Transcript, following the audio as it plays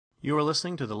You are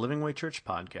listening to the Living Way Church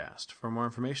podcast. For more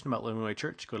information about Living Way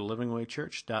Church, go to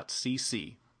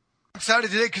livingwaychurch.cc. I'm excited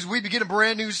today because we begin a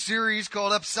brand new series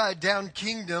called Upside Down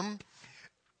Kingdom.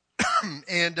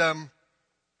 and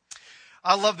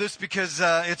I love this because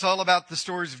it's all about the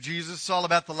stories of Jesus. It's all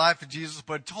about the life of Jesus,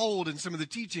 but told in some of the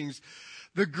teachings.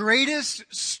 The greatest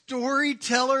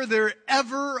storyteller there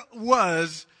ever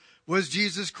was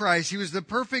Jesus Christ. He was the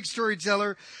perfect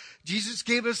storyteller. Jesus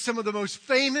gave us some of the most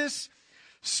famous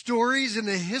stories in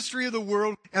the history of the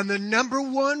world. And the number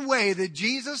one way that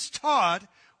Jesus taught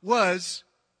was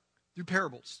through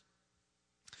parables.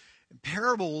 And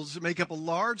parables make up a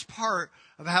large part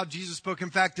of how Jesus spoke.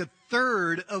 In fact, a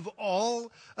third of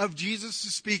all of Jesus'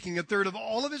 speaking, a third of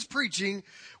all of his preaching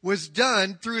was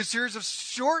done through a series of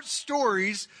short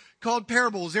stories called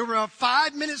parables. They were about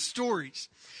 5-minute stories.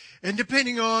 And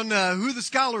depending on who the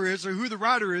scholar is or who the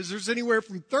writer is, there's anywhere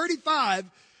from 35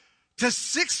 to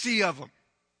 60 of them.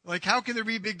 Like, how can there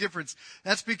be a big difference?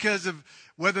 That's because of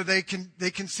whether they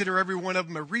consider every one of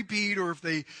them a repeat or if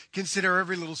they consider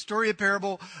every little story a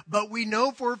parable. But we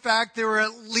know for a fact there are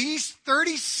at least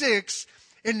 36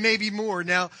 and maybe more.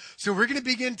 Now, so we're going to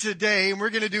begin today, and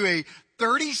we're going to do a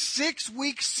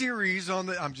 36-week series on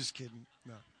the... I'm just kidding.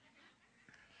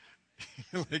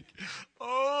 No.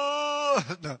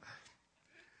 No.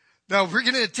 Now, we're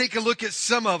going to take a look at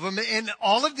some of them. And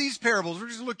all of these parables, we're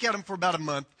just going to look at them for about a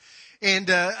month.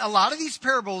 And a lot of these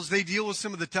parables, they deal with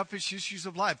some of the toughest issues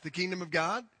of life. The kingdom of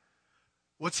God,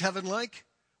 what's heaven like,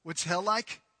 what's hell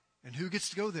like, and who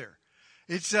gets to go there.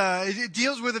 It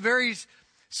deals with the very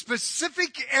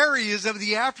specific areas of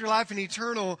the afterlife and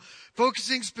eternal,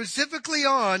 focusing specifically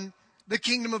on the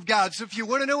kingdom of God. So if you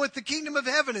want to know what the kingdom of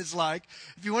heaven is like,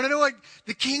 if you want to know what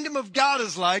the kingdom of God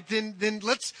is like, then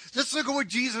let's look at what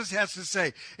Jesus has to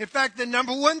say. In fact, the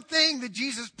number one thing that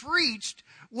Jesus preached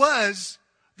was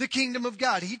the kingdom of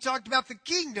God. He talked about the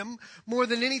kingdom more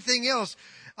than anything else.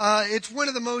 It's one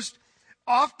of the most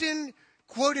often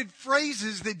quoted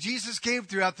phrases that Jesus gave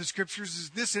throughout the scriptures is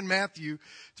this in Matthew.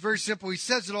 It's very simple. He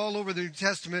says it all over the New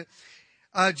Testament.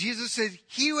 Jesus said,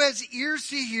 "He who has ears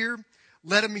to hear,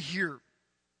 let him hear."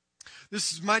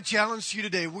 This is my challenge to you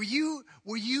today. Will you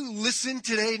listen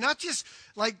today? Not just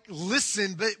like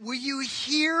listen, but will you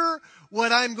hear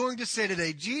what I'm going to say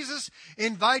today? Jesus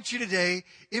invites you today.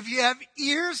 If you have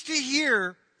ears to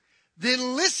hear,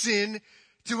 then listen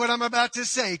to what I'm about to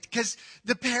say. Because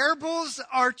the parables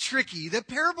are tricky. The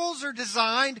parables are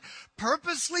designed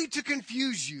purposely to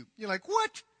confuse you. You're like,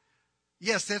 what?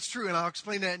 Yes, that's true. And I'll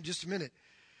explain that in just a minute.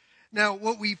 Now,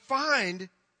 what we find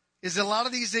is a lot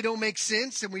of these, they don't make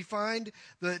sense. And we find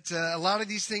that a lot of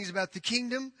these things about the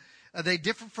kingdom, they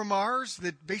differ from ours.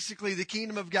 That basically the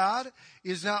kingdom of God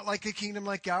is not like a kingdom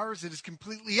like ours. It is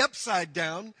completely upside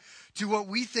down to what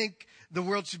we think the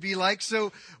world should be like.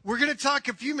 So we're going to talk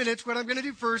a few minutes. What I'm going to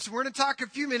do first, we're going to talk a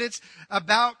few minutes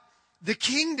about the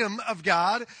kingdom of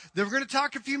God. Then we're going to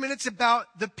talk a few minutes about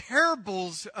the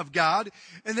parables of God.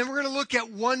 And then we're going to look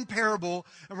at one parable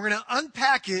and we're going to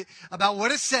unpack it about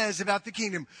what it says about the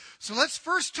kingdom. So let's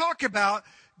first talk about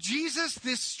Jesus,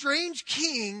 this strange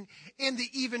king, and the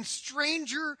even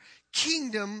stranger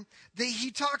kingdom that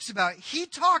he talks about. He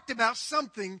talked about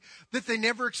something that they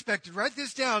never expected. Write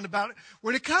this down about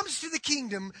when it comes to the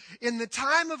kingdom in the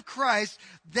time of Christ,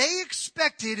 they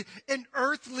expected an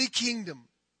earthly kingdom.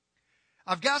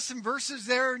 I've got some verses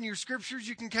there in your scriptures.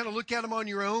 You can kind of look at them on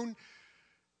your own.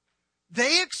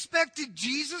 They expected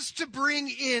Jesus to bring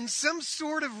in some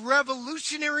sort of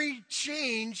revolutionary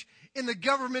change in the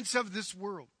governments of this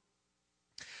world.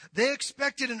 They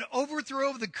expected an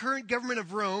overthrow of the current government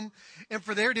of Rome and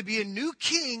for there to be a new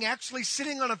king actually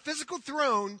sitting on a physical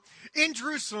throne in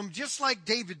Jerusalem, just like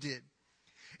David did.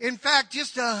 In fact,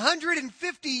 just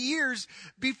 150 years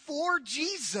before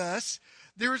Jesus,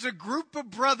 there was a group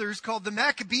of brothers called the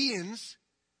Maccabees,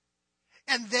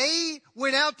 and they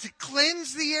went out to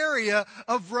cleanse the area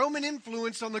of Roman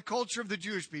influence on the culture of the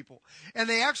Jewish people. And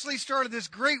they actually started this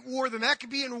great war, the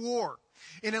Maccabean War,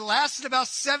 and it lasted about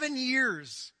 7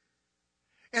 years.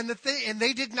 And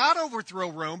they did not overthrow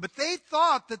Rome, but they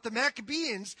thought that the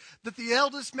Maccabees, that the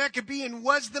eldest Maccabean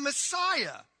was the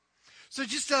Messiah. So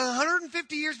just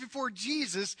 150 years before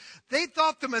Jesus, they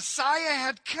thought the Messiah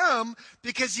had come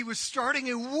because he was starting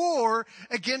a war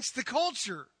against the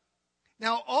culture.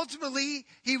 Now, ultimately,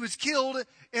 he was killed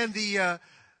and the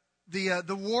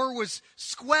war was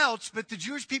squelched, but the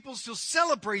Jewish people still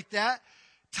celebrate that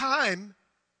time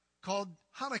called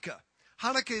Hanukkah.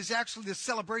 Hanukkah is actually the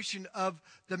celebration of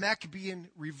the Maccabean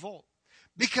revolt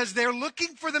because they're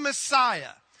looking for the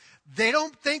Messiah. They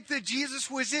don't think that Jesus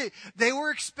was it. They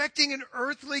were expecting an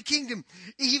earthly kingdom.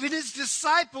 Even his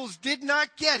disciples did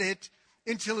not get it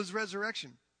until his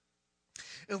resurrection.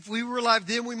 If we were alive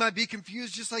then, we might be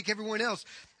confused just like everyone else.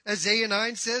 Isaiah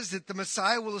 9 says that the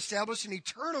Messiah will establish an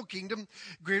eternal kingdom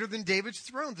greater than David's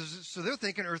throne. So they're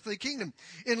thinking earthly kingdom.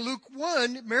 In Luke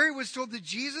 1, Mary was told that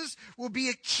Jesus will be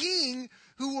a king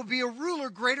who will be a ruler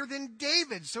greater than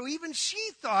David. So even she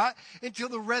thought until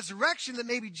the resurrection that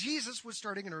maybe Jesus was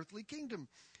starting an earthly kingdom.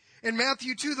 In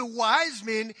Matthew 2, the wise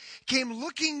men came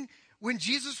looking when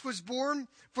Jesus was born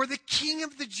for the king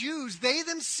of the Jews. They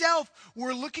themselves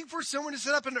were looking for someone to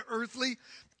set up an earthly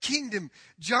kingdom.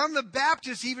 John the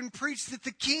Baptist even preached that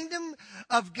the kingdom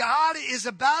of God is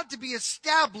about to be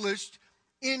established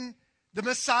in the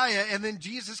Messiah. And then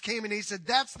Jesus came and he said,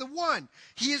 that's the one.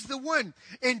 He is the one.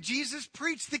 And Jesus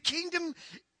preached, the kingdom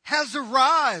has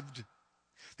arrived.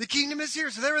 The kingdom is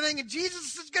here. So they were thinking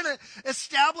Jesus is going to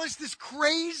establish this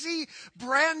crazy,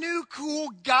 brand new, cool,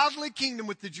 godly kingdom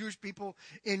with the Jewish people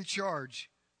in charge.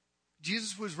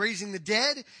 Jesus was raising the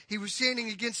dead. He was standing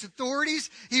against authorities.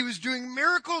 He was doing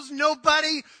miracles.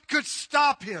 Nobody could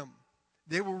stop him.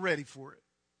 They were ready for it.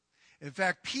 In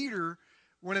fact, Peter,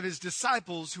 one of his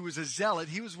disciples who was a zealot,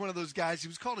 he was one of those guys. He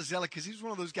was called a zealot because he was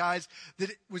one of those guys that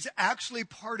was actually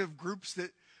part of groups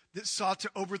that sought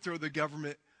to overthrow the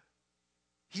government.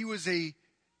 He was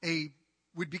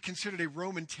would be considered a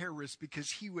Roman terrorist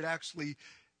because he would actually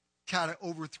kind of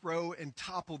overthrow and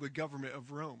topple the government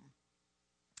of Rome.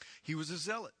 He was a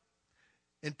zealot.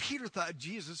 And Peter thought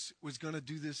Jesus was going to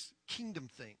do this kingdom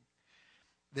thing.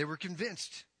 They were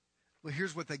convinced. Well,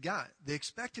 here's what they got. They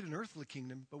expected an earthly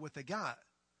kingdom, but what they got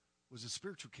was a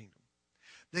spiritual kingdom.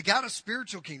 They got a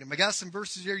spiritual kingdom. I got some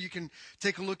verses here you can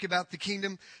take a look about the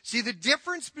kingdom. See, the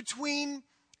difference between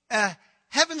a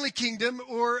heavenly kingdom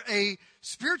or a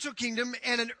spiritual kingdom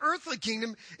and an earthly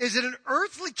kingdom is that an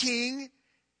earthly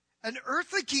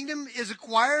kingdom is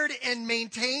acquired and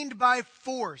maintained by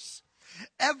force.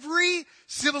 Every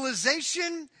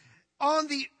civilization on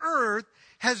the earth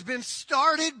has been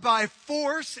started by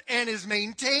force and is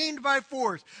maintained by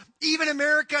force. Even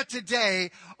America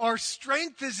today, our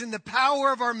strength is in the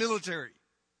power of our military.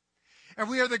 And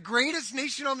we are the greatest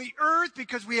nation on the earth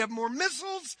because we have more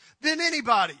missiles than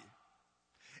anybody.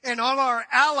 And all our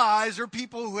allies are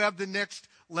people who have the next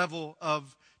level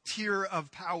of tier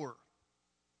of power.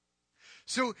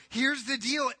 So here's the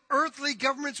deal. Earthly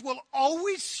governments will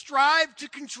always strive to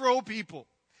control people.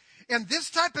 And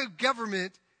this type of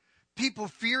government, people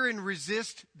fear and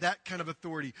resist that kind of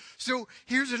authority. So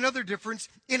here's another difference.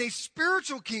 In a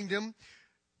spiritual kingdom,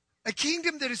 a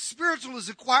kingdom that is spiritual is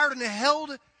acquired and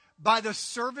held by the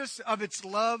service of its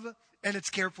love and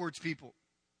its care for its people.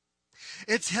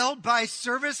 It's held by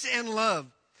service and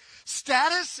love.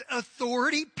 Status,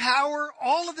 authority, power,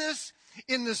 all of this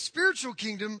in the spiritual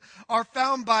kingdom are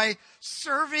found by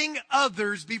serving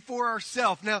others before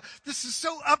ourselves. Now, this is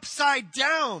so upside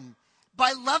down.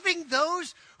 By loving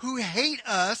those who hate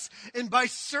us and by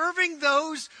serving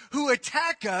those who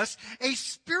attack us, a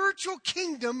spiritual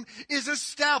kingdom is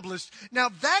established. Now,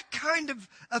 that kind of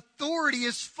authority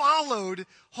is followed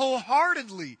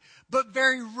wholeheartedly, but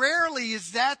very rarely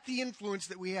is that the influence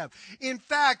that we have. In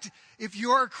fact, if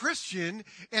you're a Christian,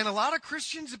 and a lot of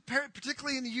Christians,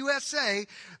 particularly in the USA,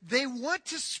 they want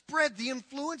to spread the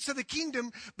influence of the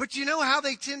kingdom, but you know how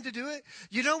they tend to do it?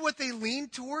 You know what they lean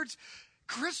towards?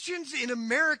 Christians in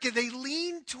America, they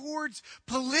lean towards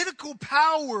political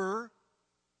power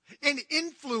and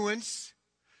influence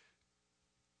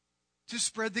to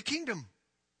spread the kingdom.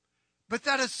 But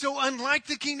that is so unlike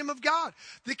the kingdom of God.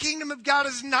 The kingdom of God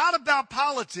is not about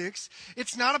politics.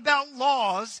 It's not about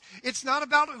laws. It's not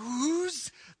about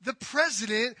who's the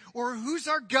president or who's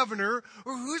our governor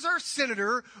or who's our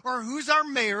senator or who's our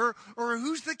mayor or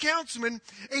who's the councilman.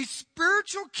 A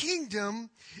spiritual kingdom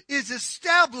is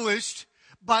established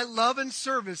by love and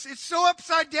service. It's so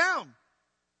upside down.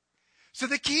 So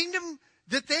the kingdom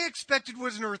that they expected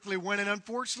was an earthly one, and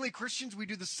unfortunately, Christians, we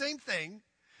do the same thing,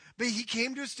 but he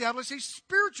came to establish a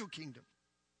spiritual kingdom.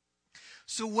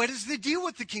 So what is the deal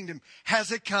with the kingdom?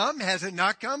 Has it come? Has it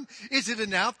not come? Is it a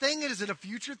now thing? Is it a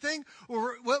future thing?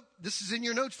 Or, well, this is in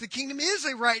your notes. The kingdom is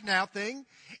a right now thing,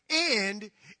 and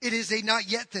it is a not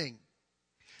yet thing.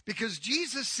 Because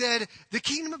Jesus said, the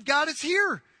kingdom of God is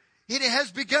here. It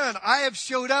has begun. I have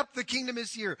showed up. The kingdom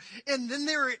is here. And then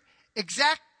there are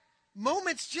exact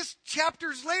moments, just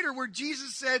chapters later, where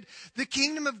Jesus said, the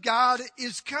kingdom of God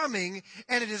is coming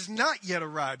and it has not yet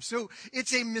arrived. So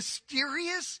it's a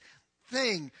mysterious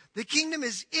thing. The kingdom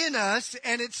is in us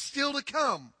and it's still to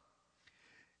come.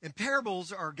 And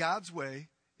parables are God's way,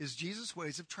 is Jesus'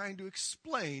 ways of trying to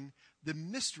explain the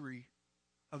mystery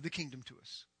of the kingdom to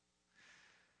us.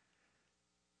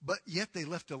 But yet they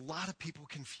left a lot of people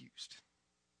confused.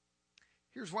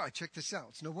 Here's why. Check this out.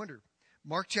 It's no wonder.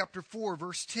 Mark chapter 4,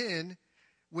 verse 10,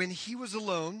 when he was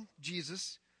alone,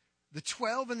 Jesus, the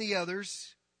 12 and the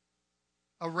others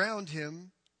around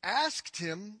him asked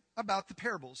him about the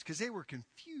parables because they were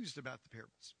confused about the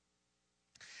parables.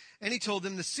 And he told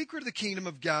them, the secret of the kingdom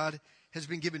of God has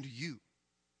been given to you.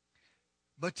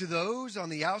 But to those on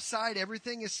the outside,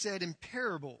 everything is said in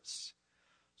parables,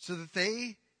 so that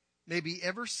they may be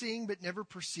ever seeing but never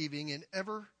perceiving, and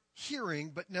ever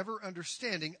hearing but never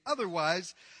understanding.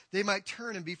 Otherwise, they might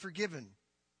turn and be forgiven.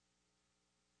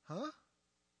 Huh?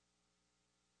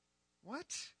 What?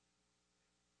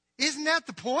 Isn't that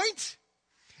the point?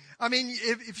 I mean,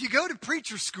 if you go to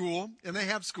preacher school, and they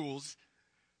have schools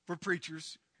for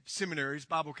preachers, seminaries,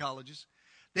 Bible colleges,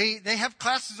 they have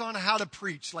classes on how to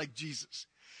preach like Jesus.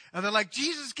 And they're like,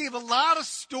 Jesus gave a lot of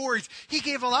stories. He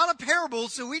gave a lot of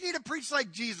parables, so we need to preach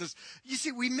like Jesus. You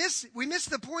see, we miss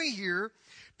the point here.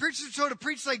 Preachers are told to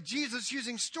preach like Jesus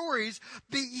using stories,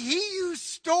 but he used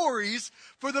stories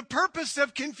for the purpose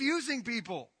of confusing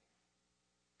people.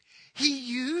 He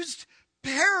used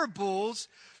parables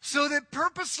so that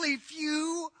purposely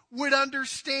few would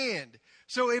understand.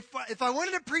 So if I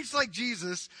wanted to preach like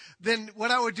Jesus, then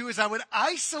what I would do is I would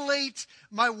isolate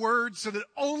my words so that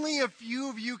only a few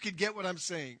of you could get what I'm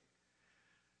saying.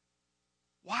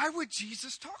 Why would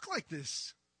Jesus talk like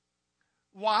this?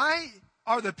 Why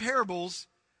are the parables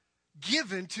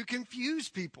given to confuse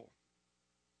people?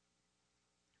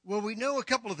 Well, we know a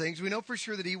couple of things. We know for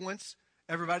sure that he wants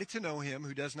everybody to know him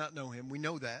who does not know him. We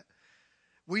know that.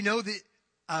 We know that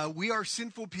we are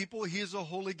sinful people. He is a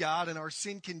holy God, and our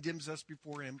sin condemns us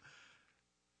before him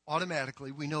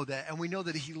automatically. We know that. And we know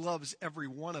that he loves every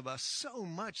one of us so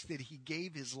much that he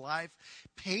gave his life,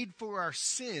 paid for our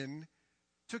sin,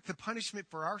 took the punishment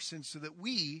for our sins so that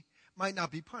we might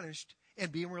not be punished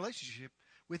and be in relationship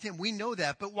with him. We know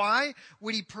that. But why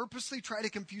would he purposely try to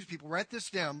confuse people? Write this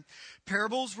down.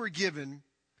 Parables were given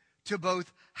to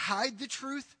both hide the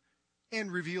truth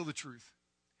and reveal the truth.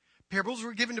 Parables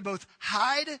were given to both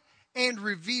hide and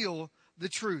reveal the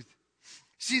truth.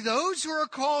 See, those who are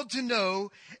called to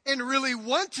know and really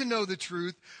want to know the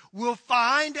truth will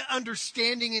find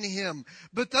understanding in him.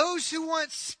 But those who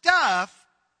want stuff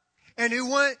and who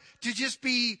want to just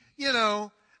be,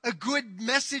 a good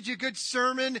message, a good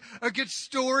sermon, a good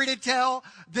story to tell,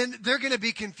 then they're going to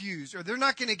be confused, or they're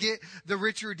not going to get the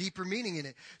richer, deeper meaning in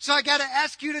it. So I got to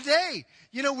ask you today,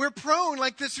 we're prone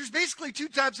like this. There's basically two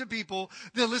types of people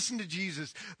that listen to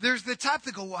Jesus. There's the type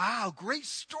that go, wow, great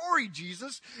story,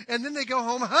 Jesus. And then they go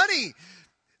home, honey,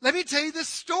 let me tell you this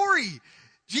story.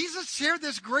 Jesus shared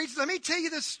this let me tell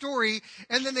you this story.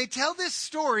 And then they tell this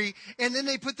story, and then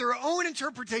they put their own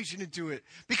interpretation into it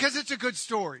because it's a good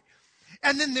story.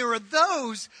 And then there are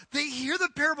those that hear the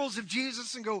parables of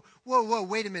Jesus and go, whoa,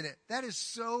 wait a minute. That is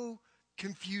so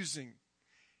confusing.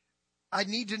 I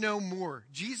need to know more.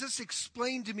 Jesus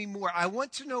explained to me more. I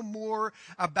want to know more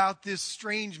about this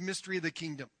strange mystery of the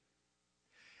kingdom.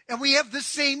 And we have the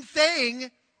same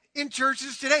thing in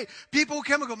churches today. People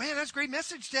come and go, man, that's a great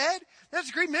message, Dad. That's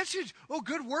a great message. Oh,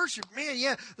 good worship. Man,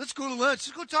 yeah, let's go to lunch.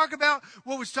 Let's go talk about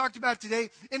what was talked about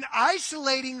today. And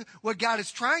isolating what God is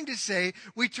trying to say,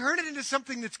 we turn it into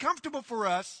something that's comfortable for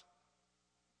us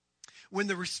when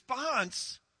the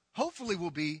response hopefully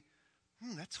will be,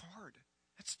 that's hard.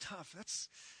 That's tough.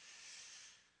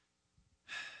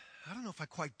 I don't know if I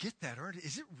quite get that. Or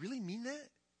does it really mean that?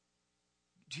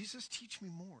 Jesus, teach me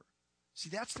more. See,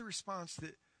 that's the response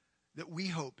that we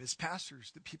hope as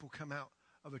pastors that people come out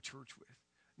of a church with.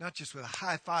 Not just with a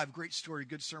high five, great story,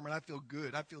 good sermon. I feel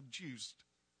good. I feel juiced.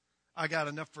 I got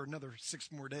enough for another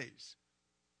 6 more days.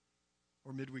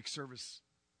 Or midweek service.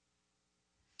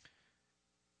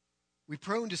 We're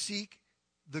prone to seek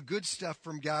the good stuff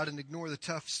from God and ignore the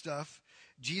tough stuff.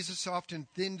 Jesus often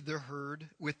thinned the herd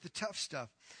with the tough stuff.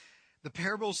 The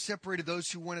parables separated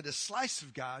those who wanted a slice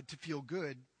of God to feel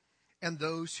good and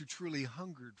those who truly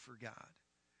hungered for God.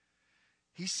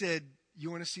 He said, you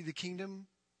want to see the kingdom?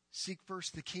 Seek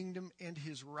first the kingdom and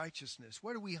his righteousness.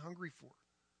 What are we hungry for?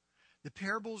 The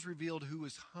parables revealed who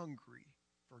was hungry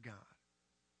for God.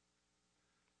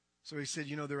 So he said,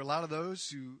 there are a lot of those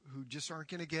who just aren't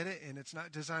going to get it, and it's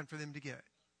not designed for them to get it.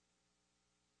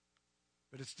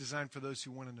 But it's designed for those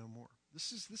who want to know more.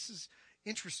 This is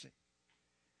interesting.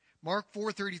 Mark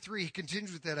 4:33, he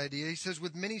continues with that idea. He says,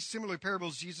 with many similar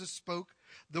parables, Jesus spoke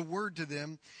the word to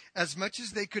them as much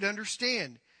as they could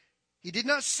understand. He did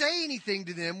not say anything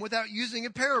to them without using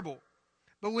a parable.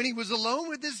 But when he was alone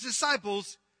with his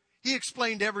disciples, He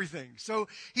explained everything. So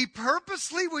he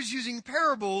purposely was using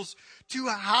parables to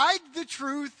hide the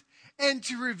truth and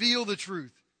to reveal the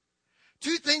truth.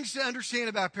 Two things to understand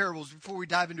about parables before we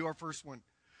dive into our first one.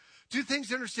 Two things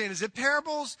to understand is that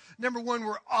parables, number one,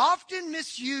 were often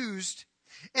misused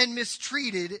and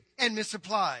mistreated and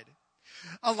misapplied.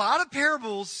 A lot of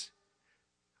parables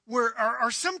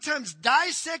are sometimes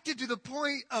dissected to the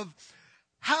point of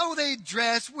how they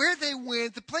dress, where they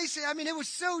went, the place. I mean, it was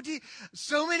so deep.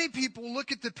 So many people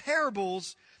look at the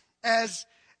parables as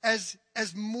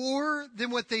more than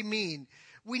what they mean.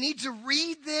 We need to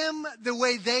read them the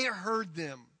way they heard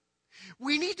them.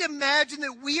 We need to imagine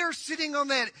that we are sitting on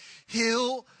that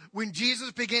hill when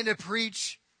Jesus began to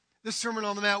preach the Sermon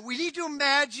on the Mount. We need to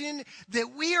imagine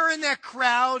that we are in that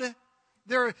crowd.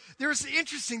 There's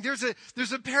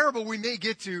a parable we may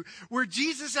get to where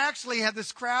Jesus actually had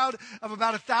this crowd of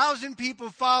about 1,000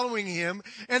 people following him,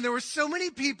 and there were so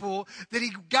many people that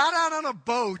he got out on a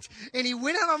boat, and he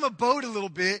went out on the boat a little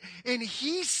bit, and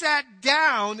he sat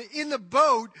down in the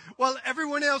boat while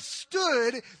everyone else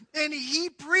stood, and he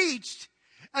preached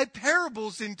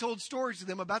parables and told stories to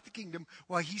them about the kingdom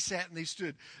while he sat and they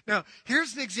stood. Now,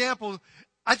 here's an example.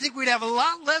 I think we'd have a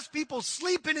lot less people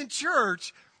sleeping in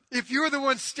church if you were the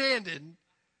one standing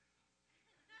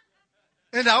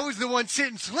and I was the one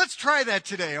sitting. So let's try that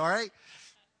today, all right?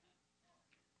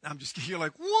 I'm just kidding. You're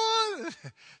like, what?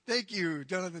 Thank you,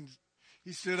 Jonathan.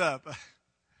 He stood up.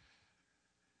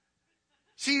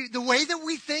 See, the way that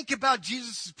we think about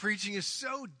Jesus' preaching is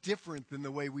so different than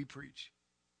the way we preach.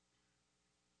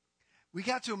 We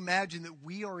got to imagine that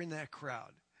we are in that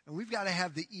crowd, and we've got to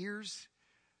have the ears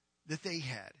that they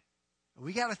had. And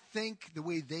we got to think the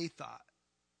way they thought.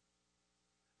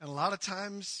 And a lot of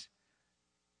times,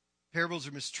 parables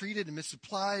are mistreated and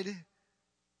misapplied.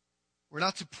 We're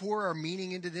not to pour our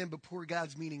meaning into them, but pour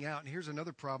God's meaning out. And here's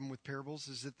another problem with parables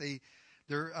is that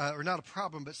they're or not a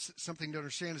problem, but something to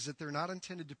understand is that they're not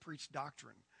intended to preach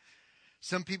doctrine.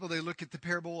 Some people, they look at the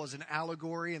parable as an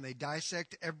allegory and they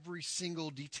dissect every single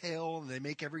detail and they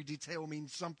make every detail mean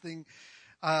something.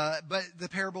 But the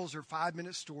parables are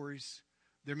 5-minute stories.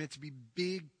 They're meant to be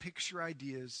big picture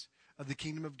ideas of the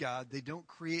kingdom of God. They don't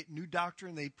create new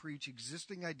doctrine. They preach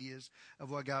existing ideas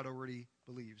of what God already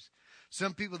believes.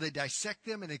 Some people, they dissect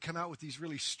them and they come out with these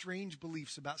really strange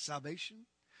beliefs about salvation,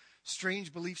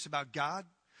 strange beliefs about God,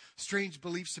 strange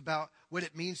beliefs about what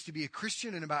it means to be a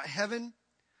Christian and about heaven,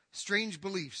 strange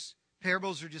beliefs.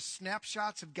 Parables are just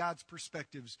snapshots of God's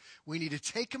perspectives. We need to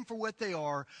take them for what they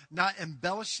are, not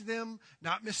embellish them,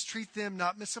 not mistreat them,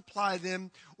 not misapply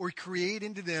them, or create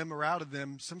into them or out of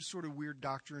them some sort of weird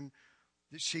doctrine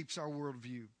that shapes our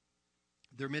worldview.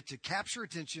 They're meant to capture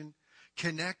attention,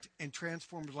 connect, and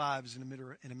transform lives in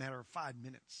a matter of 5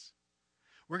 minutes.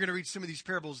 We're going to read some of these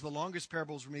parables. The longest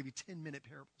parables were maybe 10-minute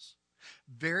parables.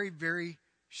 Very, very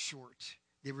short.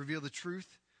 They reveal the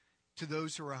truth to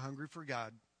those who are hungry for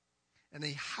God, and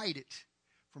they hide it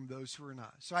from those who are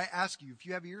not. So I ask you, if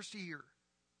you have ears to hear,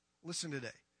 listen today.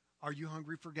 Are you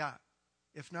hungry for God?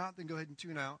 If not, then go ahead and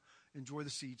tune out. Enjoy the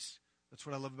seats. That's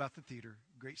what I love about the theater.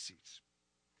 Great seats.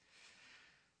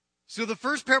 So the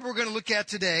first parable we're going to look at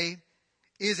today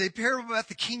is a parable about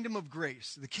the kingdom of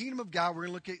grace. The kingdom of God, we're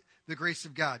going to look at the grace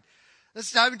of God.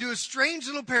 Let's dive into a strange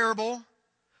little parable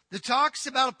that talks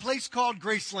about a place called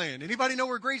Graceland. Anybody know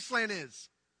where Graceland is?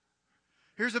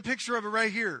 Here's a picture of it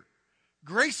right here.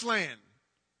 Graceland.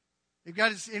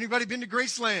 Anybody been to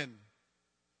Graceland?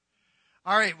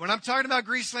 All right, when I'm talking about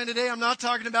Graceland today, I'm not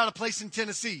talking about a place in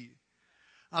Tennessee.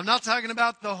 I'm not talking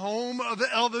about the home of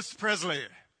Elvis Presley.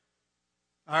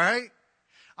 All right?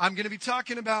 I'm going to be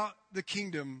talking about the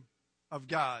kingdom of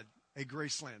God, a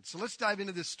Graceland. So let's dive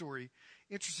into this story.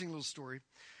 Interesting little story.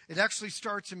 It actually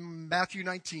starts in Matthew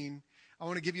 19. I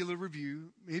want to give you a little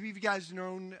review. Maybe you guys have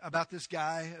known about this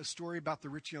guy, a story about the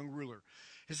rich young ruler.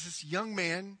 It's this young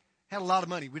man had a lot of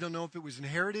money. We don't know if it was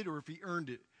inherited or if he earned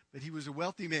it, but he was a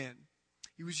wealthy man.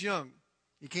 He was young.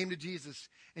 He came to Jesus,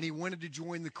 and he wanted to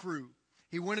join the crew.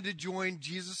 He wanted to join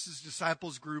Jesus'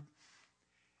 disciples group,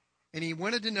 and he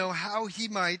wanted to know how he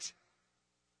might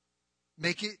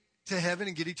make it to heaven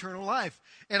and get eternal life.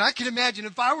 And I can imagine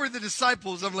if I were the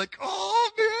disciples, I'm like, oh,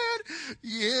 man,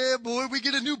 yeah, boy, we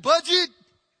get a new budget.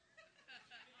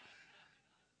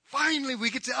 Finally, we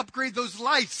get to upgrade those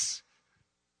lights,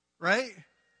 right?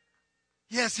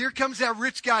 Yes, here comes that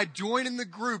rich guy joining the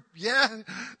group. Yeah,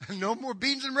 no more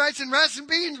beans and rice and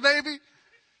beans, baby.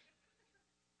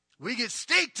 We get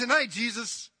steak tonight,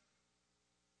 Jesus.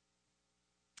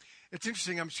 It's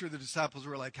interesting. I'm sure the disciples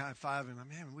were like high-fiving.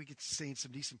 Man, we get to stay in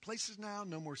some decent places now.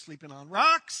 No more sleeping on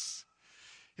rocks.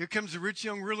 Here comes the rich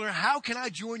young ruler. How can I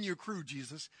join your crew,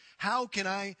 Jesus? How can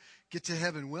I get to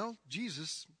heaven? Well,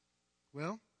 Jesus,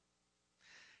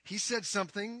 he said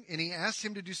something, and he asked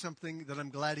him to do something that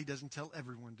I'm glad he doesn't tell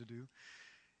everyone to do.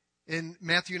 In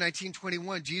Matthew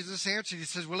 19:21, Jesus answered, he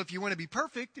says, well, if you want to be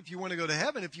perfect, if you want to go to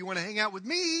heaven, if you want to hang out with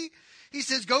me, he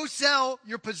says, go sell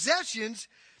your possessions,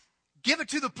 give it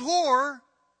to the poor,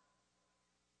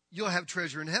 you'll have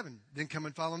treasure in heaven. Then come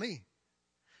and follow me.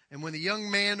 And when the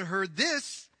young man heard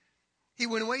this, he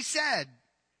went away sad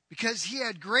because he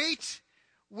had great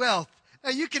wealth. Now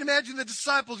you can imagine the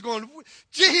disciples going,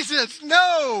 Jesus,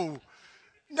 no,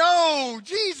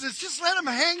 Jesus, just let him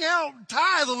hang out and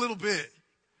tithe a little bit.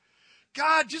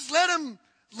 God, just let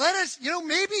us,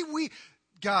 maybe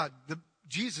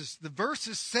the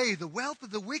verses say the wealth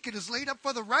of the wicked is laid up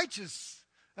for the righteous.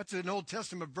 That's an Old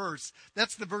Testament verse.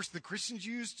 That's the verse the Christians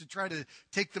use to try to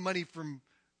take the money from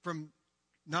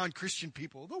non-Christian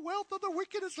people. The wealth of the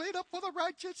wicked is laid up for the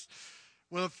righteous.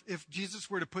 Well, if Jesus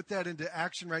were to put that into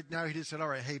action right now, he'd have said, all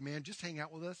right, hey man, just hang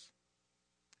out with us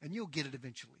and you'll get it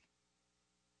eventually.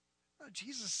 No,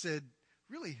 Jesus said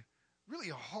really, really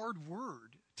a hard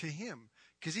word to him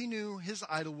because he knew his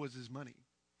idol was his money.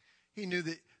 He knew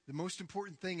that the most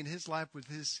important thing in his life was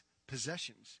his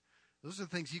possessions. Those are the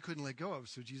things he couldn't let go of.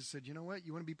 So Jesus said, you know what?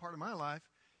 You want to be part of my life?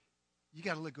 You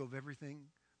got to let go of everything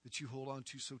that you hold on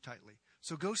to so tightly.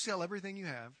 So go sell everything you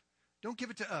have. Don't give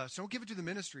it to us. Don't give it to the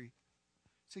ministry.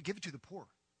 Say, give it to the poor.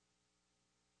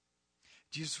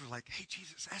 Jesus was like, hey,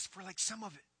 Jesus, ask for like some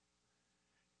of it.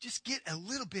 Just get a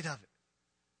little bit of it.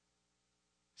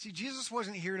 See, Jesus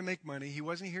wasn't here to make money.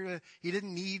 He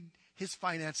didn't need his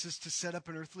finances to set up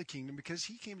an earthly kingdom because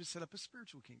he came to set up a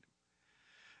spiritual kingdom.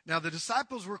 Now, the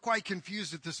disciples were quite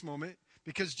confused at this moment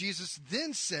because Jesus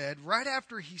then said, right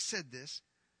after he said this,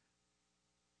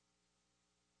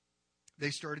 they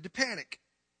started to panic.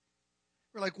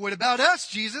 We're like, what about us,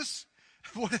 Jesus?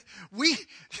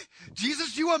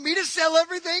 Jesus, do you want me to sell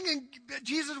everything? And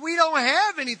Jesus, we don't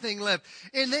have anything left.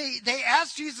 And they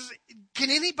asked Jesus, can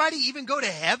anybody even go to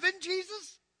heaven,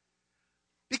 Jesus?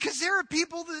 Because there are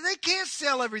people that they can't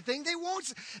sell everything.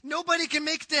 Nobody can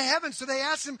make it to heaven. So they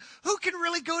asked him, who can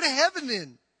really go to heaven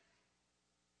then?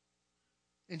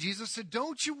 And Jesus said,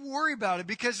 don't you worry about it,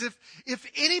 because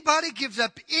if anybody gives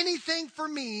up anything for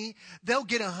me, they'll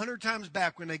get 100 times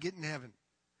back when they get in heaven.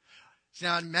 So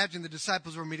now imagine the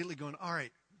disciples were immediately going, all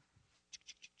right.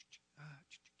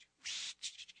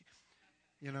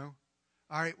 All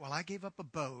right, well, I gave up a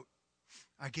boat.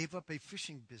 I gave up a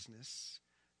fishing business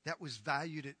that was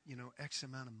valued at, X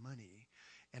amount of money,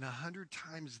 and 100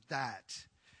 times that.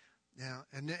 Now,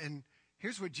 and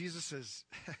here's what Jesus says.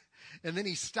 And then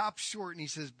he stops short and he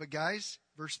says, but guys,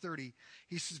 verse 30,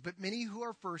 he says, but many who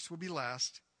are first will be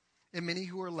last, and many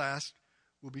who are last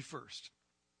will be first.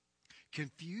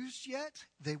 Confused yet?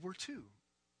 They were too.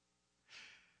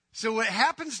 So what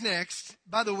happens next,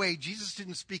 by the way, Jesus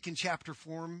didn't speak in chapter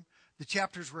form. The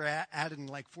chapters were added in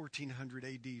like 1400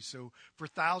 AD. So for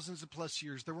thousands of plus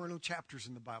years, there were no chapters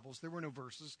in the Bibles. There were no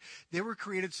verses. They were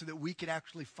created so that we could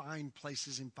actually find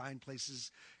places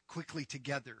quickly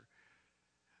together.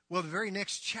 Well, the very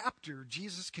next chapter,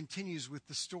 Jesus continues with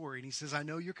the story. And he says, I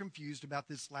know you're confused about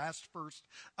this first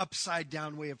upside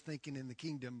down way of thinking in the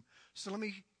kingdom. So let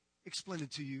me explain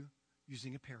it to you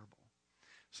using a parable.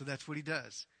 So that's what he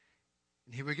does.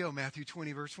 And here we go, Matthew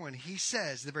 20, verse 1. He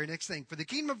says the very next thing, for the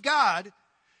kingdom of God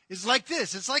is like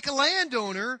this. It's like a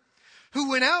landowner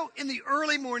who went out in the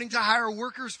early morning to hire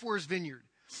workers for his vineyard.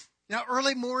 Now,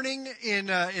 early morning in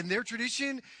their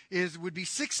tradition would be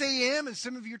 6 a.m., and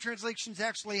some of your translations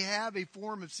actually have a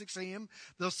form of 6 a.m.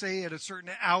 They'll say at a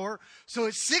certain hour. So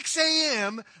at 6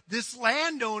 a.m., this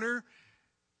landowner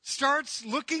starts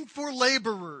looking for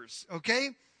laborers,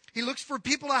 okay? He looks for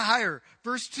people to hire.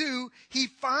 Verse 2, he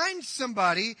finds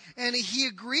somebody, and he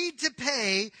agreed to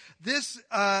pay this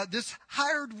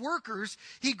hired workers.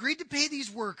 He agreed to pay these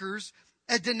workers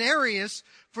a denarius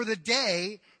for the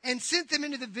day and sent them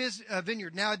into the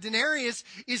vineyard. Now, a denarius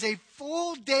is a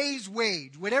full day's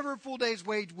wage, whatever a full day's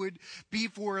wage would be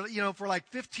for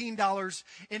like $15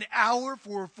 an hour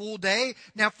for a full day.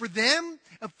 Now, for them,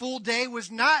 a full day was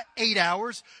not 8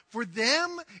 hours. For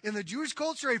them, in the Jewish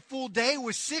culture, a full day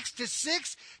was 6 to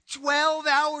 6, 12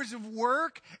 hours of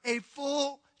work, a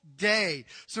full day.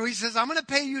 So he says, I'm going to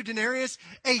pay you a denarius,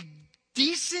 a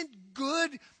decent,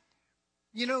 good,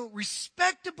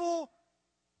 respectable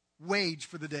wage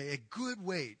for the day, a good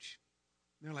wage.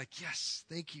 And they're like, yes,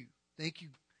 thank you,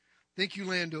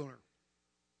 landowner.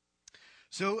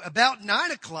 So about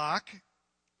 9 o'clock,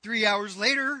 3 hours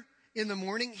later in the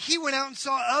morning, he went out and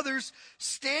saw others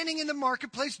standing in the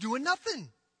marketplace doing nothing.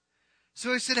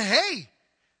 So he said, hey,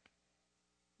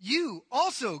 you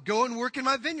also go and work in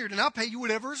my vineyard, and I'll pay you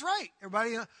whatever is right.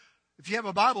 Everybody, if you have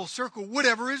a Bible, circle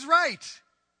whatever is right.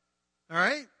 All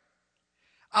right?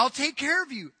 I'll take care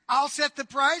of you. I'll set the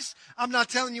price. I'm not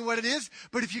telling you what it is,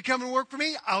 but if you come and work for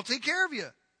me, I'll take care of you.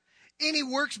 Any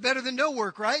work's better than no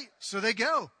work, right? So they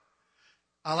go.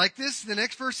 I like this. The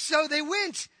next verse, so they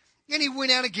went. And he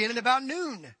went out again at about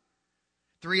noon.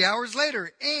 3 hours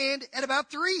later, and at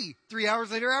about 3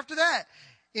 hours later after that,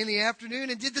 in the afternoon,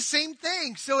 and did the same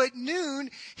thing. So at noon,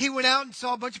 he went out and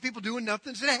saw a bunch of people doing nothing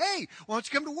and said, hey, why don't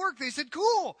you come to work? They said,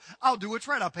 cool, I'll do what's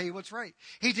right. I'll pay you what's right.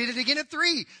 He did it again at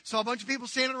 3, saw a bunch of people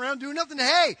standing around doing nothing.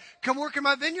 Hey, come work in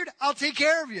my vineyard. I'll take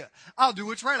care of you. I'll do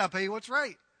what's right. I'll pay you what's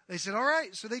right. They said, all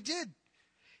right. So they did.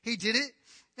 He did it.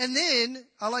 And then,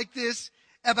 I like this,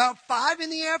 about 5 in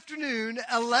the afternoon,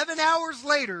 11 hours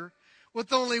later,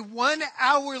 with only 1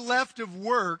 hour left of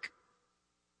work,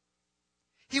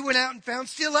 he went out and found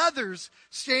still others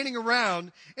standing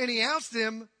around, and he asked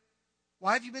them,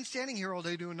 why have you been standing here all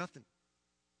day doing nothing?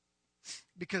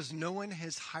 Because no one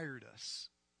has hired us.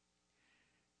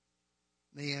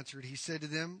 They answered, he said to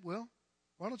them, well,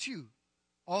 why don't you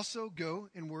also go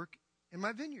and work in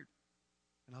my vineyard,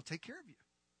 and I'll take care of you.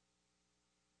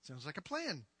 Sounds like a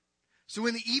plan. So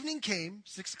when the evening came,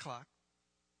 6 o'clock,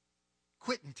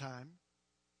 quitting time,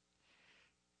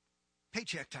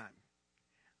 paycheck time,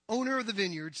 owner of the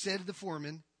vineyard said to the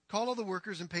foreman, call all the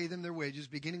workers and pay them their wages,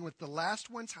 beginning with the last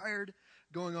ones hired,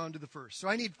 going on to the first. So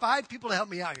I need 5 people to help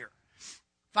me out here.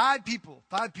 5 people.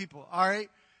 All right.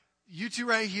 You two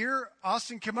right here.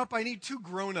 Austin, come up. I need 2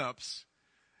 grown-ups.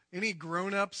 Any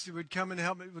grown-ups who would come and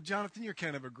help me? Well, Jonathan, you're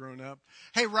kind of a grown-up.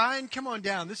 Hey, Ryan, come on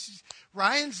down.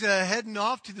 Ryan's heading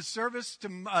off to the service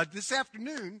this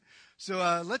afternoon.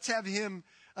 So let's have him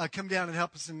come down and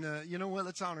help us. And you know what?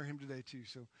 Let's honor him today, too.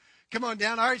 So come on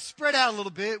down. All right, spread out a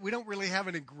little bit. We don't really have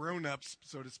any grown-ups,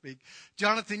 so to speak.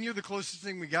 Jonathan, you're the closest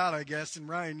thing we got, I guess, and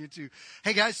Ryan, you too.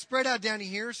 Hey, guys, spread out down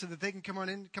here so that they can come on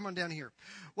in. Come on down here.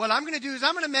 What I'm going to do is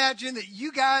I'm going to imagine that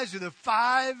you guys are the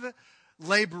 5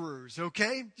 laborers,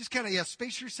 okay? Just kind of,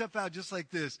 space yourself out just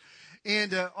like this.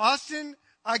 And Austin,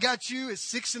 I got you at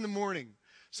 6 in the morning.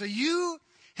 So you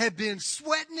have been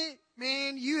sweating it,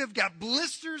 man. You have got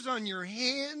blisters on your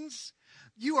hands.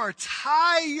 You are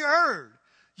tired.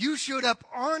 You showed up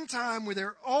on time. Were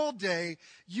there all day.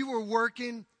 You were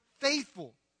working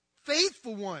faithful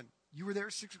one. You were there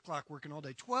at 6 o'clock working all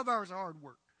day. 12 hours of hard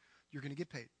work. You're going to get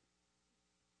paid.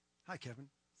 Hi, Kevin.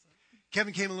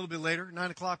 Kevin came a little bit later,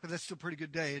 9 o'clock, but that's still a pretty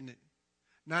good day, isn't it?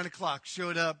 9 o'clock,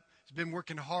 showed up. He's been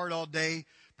working hard all day.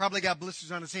 Probably got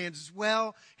blisters on his hands as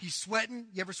well. He's sweating.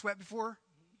 You ever sweat before?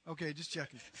 Okay, just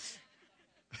checking.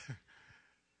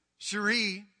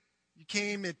 Cherie, you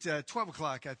came at 12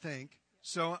 o'clock, I think.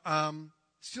 So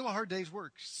still a hard day's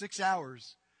work, 6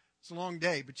 hours. It's a long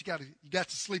day, but you got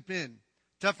to sleep in.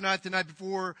 Tough night the night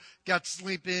before, got to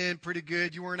sleep in pretty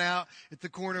good. You weren't out at the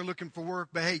corner looking for work,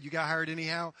 but hey, you got hired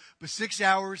anyhow. But 6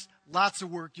 hours, lots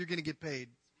of work, you're going to get paid.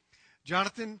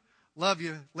 Jonathan, love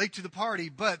you. Late to the party,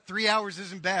 but 3 hours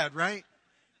isn't bad, right?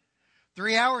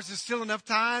 3 hours is still enough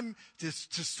time to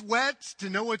sweat, to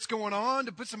know what's going on,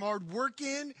 to put some hard work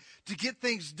in, to get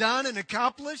things done and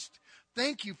accomplished.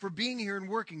 Thank you for being here and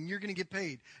working. You're going to get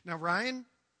paid. Now, Ryan,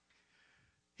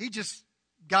 he just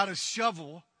got a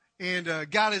shovel and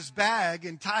got his bag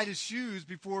and tied his shoes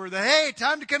before hey,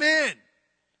 time to come in.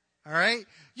 All right?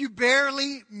 You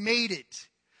barely made it.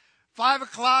 5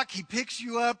 o'clock, he picks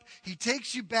you up. He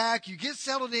takes you back. You get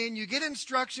settled in. You get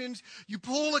instructions. You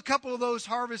pull a couple of those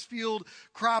harvest field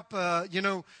crop,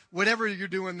 whatever you're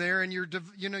doing there, and you're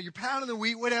pounding the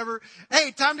wheat, whatever.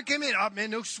 Hey, time to come in. Oh,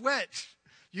 man, no sweat.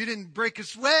 You didn't break a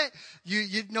sweat.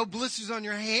 You no blisters on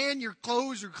your hand. Your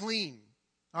clothes are clean.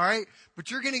 All right? But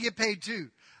you're going to get paid too.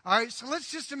 All right? So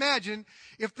let's just imagine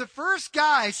if the first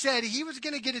guy said he was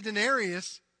going to get a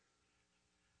denarius,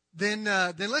 then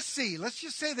let's see. Let's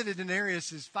just say that a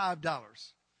denarius is $5.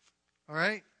 All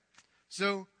right?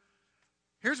 So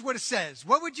here's what it says.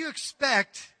 What would you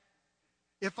expect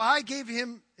if I gave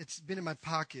him, it's been in my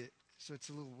pocket, so it's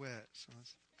a little wet. So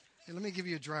hey, let me give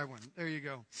you a dry one. There you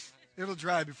go. It'll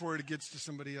dry before it gets to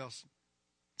somebody else.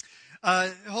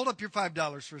 Hold up your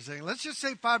 $5 for a second. Let's just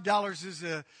say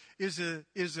 $5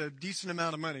 is a decent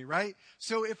amount of money, right?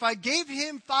 So if I gave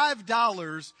him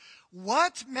 $5,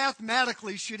 what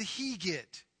mathematically should he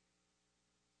get?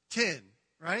 10,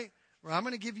 right? Well, I'm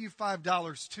going to give you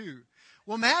 $5 too.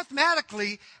 Well,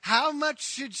 mathematically, how much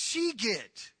should she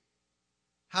get?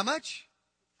 How much?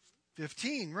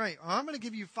 15, right. Well, I'm going to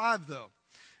give you 5 though.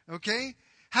 Okay?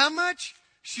 How much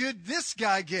should this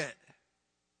guy get?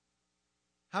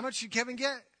 How much should Kevin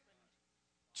get?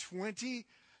 20.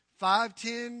 5,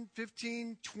 10,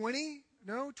 15, 20?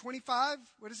 No, 25?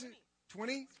 What is it?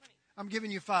 20? I'm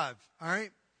giving you 5. All right.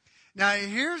 Now,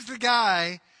 here's the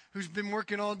guy who's been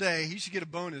working all day. He should get a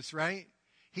bonus, right?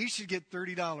 He should get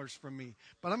 $30 from me.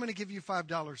 But I'm going to give you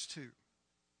 $5 too.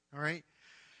 All right.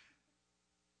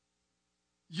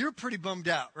 You're pretty bummed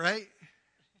out, right?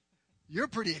 You're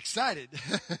pretty excited.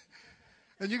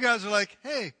 And you guys are like,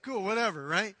 hey, cool, whatever,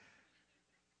 right?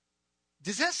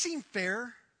 Does that seem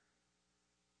fair?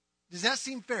 Does that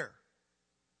seem fair?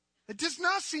 It does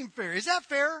not seem fair. Is that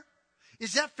fair?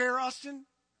 Is that fair, Austin?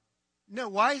 No.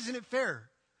 Why isn't it fair?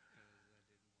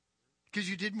 Because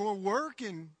you did more work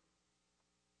and,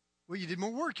 well, you did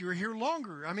more work. You were here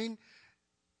longer. I mean,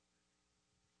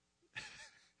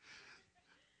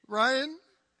 Ryan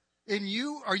and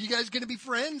you, are you guys going to be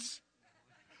friends?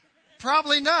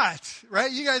 Probably not, right?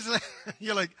 You guys,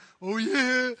 you're like, oh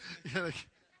yeah. You're like,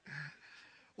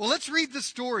 well, let's read the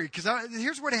story because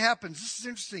here's what happens. This is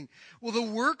interesting. Well, the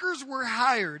workers were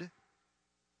hired,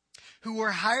 who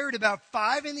were hired about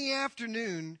 5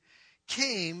 p.m,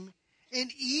 came,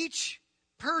 and each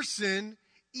person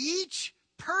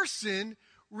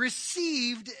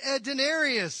received a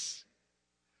denarius.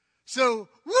 So,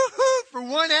 woohoo, for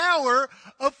 1 hour,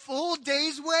 a full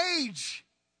day's wage.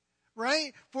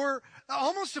 Right? For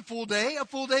almost a full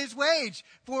day's wage.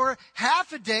 For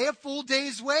half a day, a full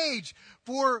day's wage.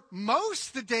 For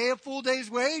most the day, a full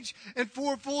day's wage. And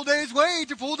for a full day's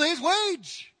wage, a full day's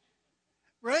wage.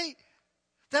 Right?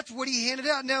 That's what he handed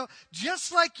out. Now,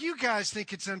 just like you guys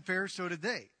think it's unfair, so did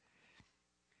they.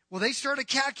 Well, they started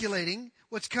calculating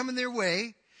what's coming their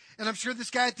way. And I'm sure this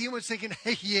guy at the end was thinking,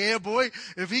 hey, yeah, boy,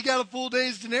 if he got a full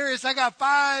day's denarius, I got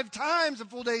 5 times a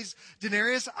full day's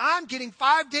denarius. I'm getting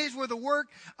 5 days worth of work.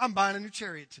 I'm buying a new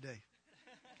chariot today.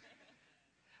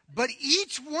 But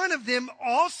each one of them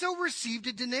also received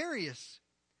a denarius.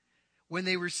 When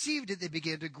they received it, they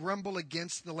began to grumble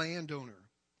against the landowner.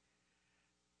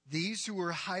 These who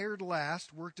were hired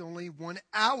last worked only 1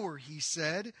 hour, he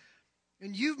said,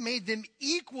 and you've made them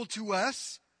equal to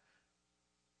us,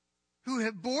 who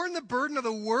have borne the burden of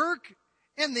the work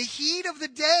and the heat of the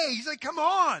day. He's like, come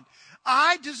on.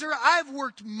 I've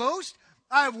worked most.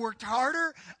 I've worked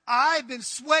harder. I've been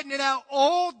sweating it out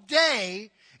all day.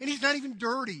 And he's not even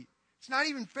dirty. It's not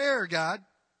even fair, God.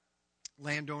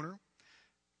 Landowner.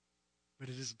 But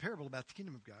it is a parable about the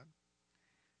kingdom of God.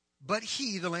 But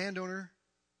he, the landowner,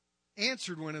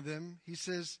 answered one of them. He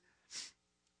says,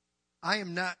 I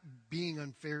am not being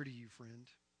unfair to you, friend.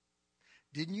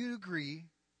 Didn't you agree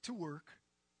to work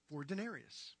for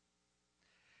denarius?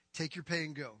 Take your pay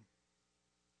and go.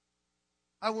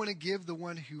 I want to give the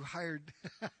one who hired.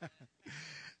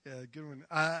 Yeah, good one.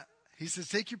 He says,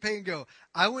 take your pay and go.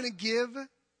 I want to give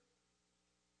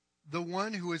the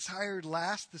one who was hired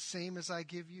last the same as I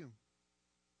give you.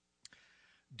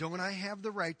 Don't I have the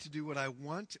right to do what I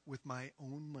want with my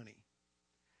own money?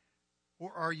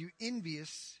 Or are you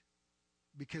envious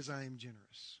because I am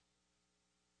generous?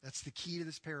 That's the key to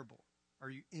this parable. Are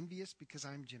you envious because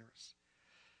I'm generous?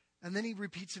 And then he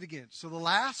repeats it again. So the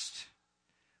last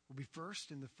will be first,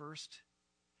 and the first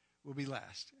will be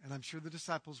last. And I'm sure the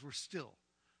disciples were still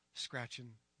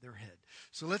scratching their head.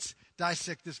 So let's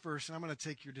dissect this verse, and I'm going to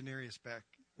take your denarius back.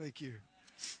 Thank you.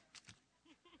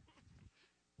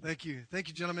 Thank you. Thank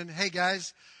you, gentlemen. Hey,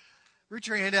 guys, reach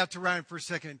your hand out to Ryan for a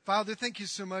second. Father, thank you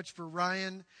so much for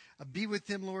Ryan. Be with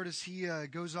him, Lord, as he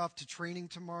goes off to training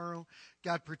tomorrow.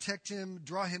 God, protect him.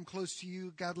 Draw him close to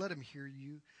you. God, let him hear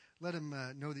you. Let him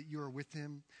know that you are with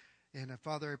him. And,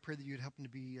 Father, I pray that you'd help him to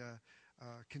be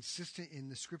consistent in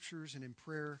the Scriptures and in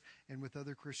prayer and with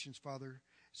other Christians, Father,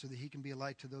 so that he can be a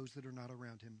light to those that are not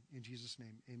around him. In Jesus'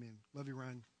 name, amen. Love you,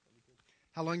 Ryan.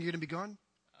 How long are you going to be gone?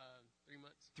 3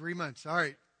 months. 3 months. All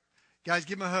right. Guys,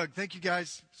 give him a hug. Thank you,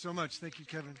 guys, so much. Thank you,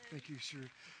 Kevin. Thank you, sure.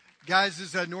 Guys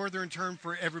is a northern term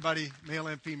for everybody, male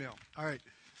and female. All right.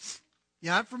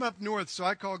 Yeah, I'm from up north, so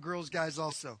I call girls guys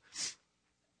also.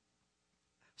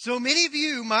 So many of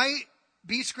you might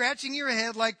be scratching your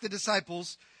head like the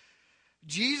disciples.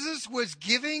 Jesus was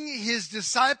giving his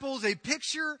disciples a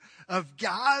picture of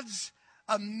God's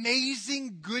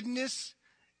amazing goodness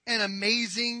and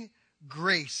amazing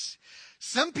grace.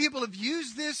 Some people have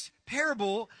used this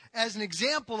parable as an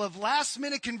example of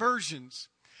last-minute conversions.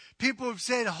 People have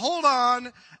said, hold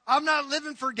on, I'm not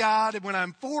living for God, and when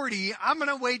I'm 40, I'm going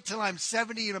to wait till I'm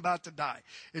 70 and about to die.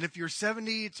 And if you're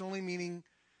 70, it's only meaning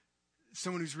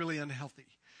someone who's really unhealthy.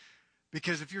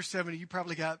 Because if you're 70, you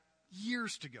probably got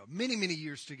years to go, many, many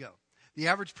years to go. The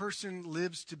average person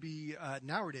lives to be,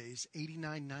 nowadays,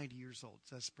 89, 90 years old.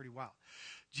 So that's pretty wild.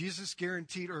 Jesus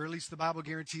guaranteed, or at least the Bible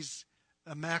guarantees,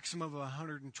 a maximum of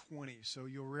 120. So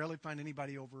you'll rarely find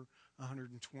anybody over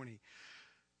 120.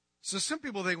 So some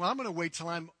people think, well, I'm going to wait till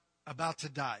I'm about to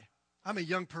die. I'm a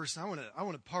young person. I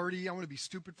want to party. I want to be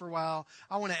stupid for a while.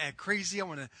 I want to act crazy. I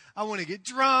want to get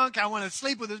drunk. I want to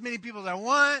sleep with as many people as I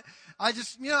want. I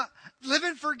just,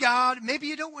 living for God. Maybe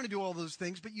you don't want to do all those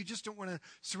things, but you just don't want to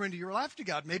surrender your life to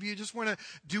God. Maybe you just want to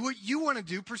do what you want to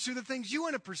do, pursue the things you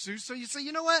want to pursue. So you say,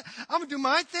 you know what? I'm going to do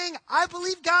my thing. I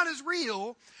believe God is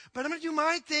real, but I'm going to do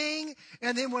my thing.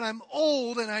 And then when I'm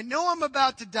old and I know I'm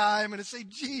about to die, I'm going to say,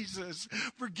 Jesus,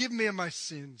 forgive me of my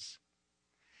sins.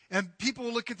 And people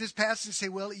will look at this passage and say,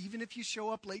 well, even if you show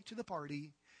up late to the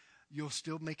party, you'll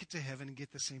still make it to heaven and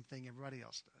get the same thing everybody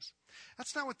else does.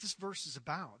 That's not what this verse is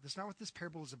about. That's not what this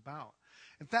parable is about.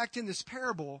 In fact, in this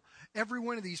parable, every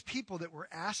one of these people that were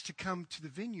asked to come to the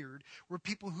vineyard were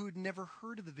people who had never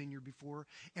heard of the vineyard before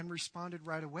and responded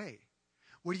right away.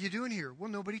 What are you doing here? Well,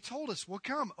 nobody told us. Well,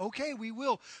 come. Okay, we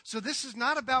will. So this is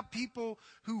not about people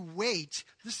who wait.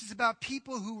 This is about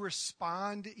people who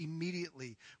respond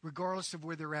immediately, regardless of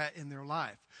where they're at in their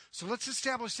life. So let's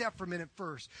establish that for a minute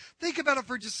first. Think about it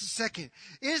for just a second.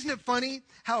 Isn't it funny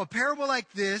how a parable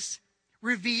like this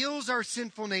reveals our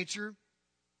sinful nature?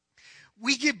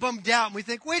 We get bummed out and we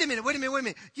think, wait a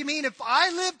minute. You mean if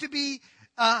I live to be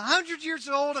 100 years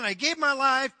old and I gave my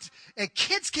life at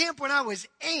kids camp when I was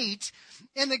 8,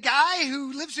 and the guy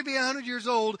who lives to be 100 years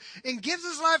old and gives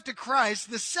his life to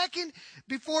Christ the second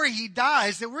before he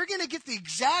dies, that we're going to get the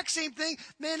exact same thing?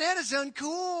 Man, that is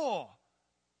uncool.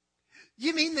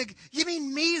 You mean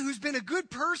me, who's been a good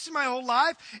person my whole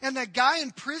life, and that guy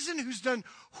in prison who's done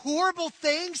horrible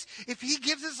things, if he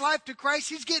gives his life to Christ,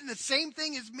 he's getting the same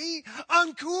thing as me?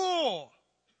 Uncool.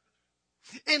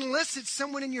 Unless it's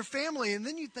someone in your family, and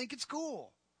then you think it's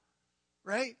cool,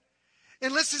 right?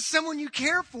 Unless it's someone you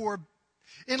care for,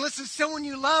 unless it's someone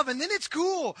you love, and then it's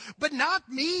cool. But not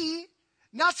me,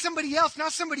 not somebody else,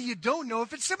 not somebody you don't know.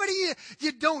 If it's somebody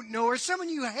you don't know or someone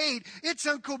you hate, it's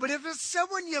uncool. But if it's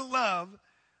someone you love,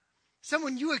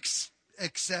 someone you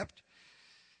accept,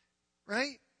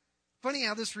 right? Funny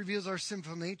how this reveals our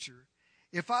sinful nature.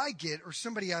 If I get, or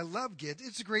somebody I love get,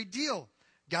 it's a great deal.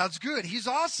 God's good. He's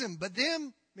awesome. But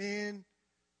them, man,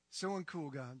 so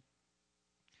uncool, God.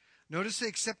 Notice they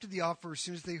accepted the offer as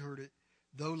soon as they heard it,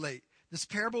 though late. This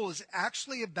parable is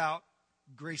actually about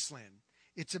Graceland.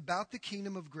 It's about the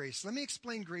kingdom of grace. Let me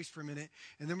explain grace for a minute,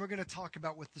 and then we're going to talk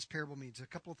about what this parable means. A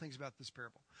couple of things about this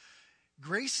parable.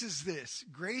 Grace is this.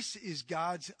 Grace is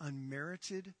God's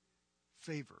unmerited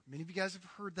favor. Many of you guys have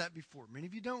heard that before. Many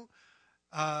of you don't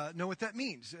know what that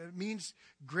means. It means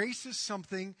grace is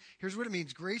something. Here's what it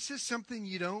means. Grace is something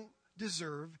you don't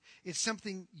deserve. It's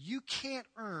something you can't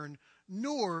earn,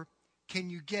 nor can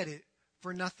you get it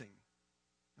for nothing.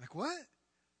 Like, what?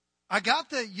 I got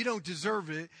that you don't deserve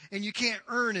it and you can't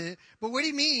earn it, but what do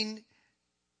you mean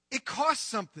it costs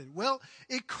something? Well,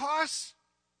 it costs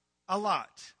a lot.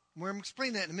 I'm going to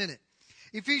explain that in a minute.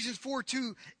 Ephesians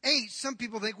 4:2-8, some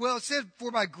people think, well, it said,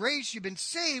 for by grace you've been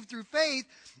saved through faith,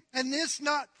 and this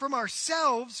not from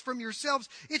ourselves, from yourselves,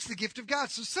 it's the gift of God.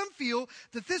 So some feel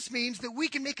that this means that we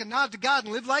can make a nod to God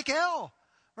and live like hell.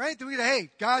 Right? That we go,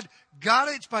 hey, God got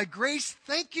it. It's by grace.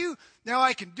 Thank you. Now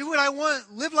I can do what I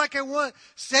want, live like I want,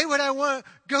 say what I want,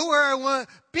 go where I want,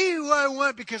 be who I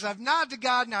want, because I've nodded to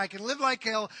God. Now I can live like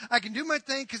hell. I can do my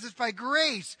thing because it's by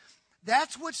grace.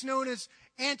 That's what's known as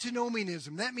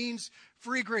antinomianism. That means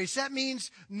free grace. That means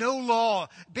no law.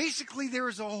 Basically, there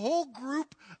is a whole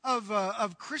group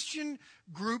of Christian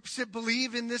groups that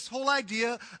believe in this whole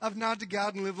idea of nod to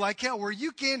God and live like hell, where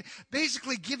you can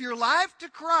basically give your life to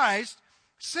Christ,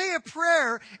 say a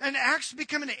prayer, and actually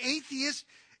become an atheist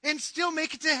and still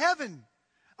make it to heaven.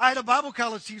 I had a Bible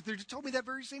college teacher who told me that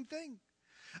very same thing.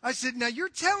 I said, now you're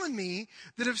telling me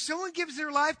that if someone gives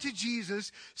their life to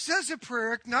Jesus, says a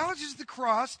prayer, acknowledges the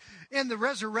cross and the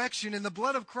resurrection and the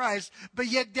blood of Christ, but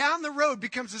yet down the road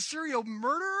becomes a serial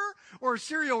murderer or a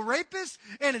serial rapist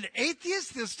and an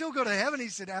atheist, they'll still go to heaven? He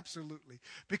said, absolutely,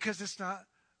 because it's not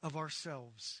of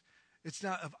ourselves. It's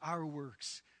not of our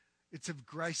works. It's of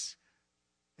grace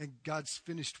and God's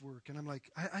finished work. And I'm like,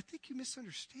 I think you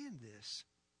misunderstand this.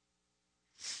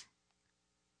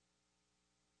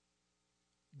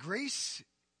 Grace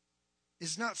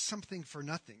is not something for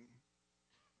nothing.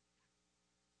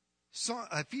 So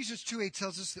Ephesians 2:8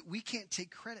 tells us that we can't take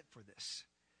credit for this.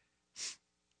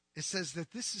 It says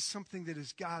that this is something that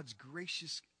is God's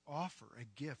gracious offer, a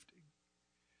gift.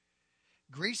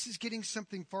 Grace is getting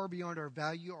something far beyond our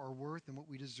value, our worth, and what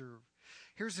we deserve.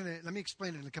 Let me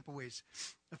explain it in a couple ways.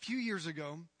 A few years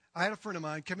ago, I had a friend of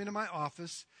mine come into my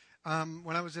office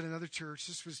when I was at another church.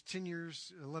 This was 10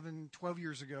 years, 11, 12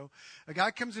 years ago. A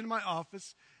guy comes into my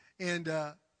office, and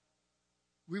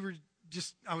we were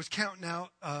I was counting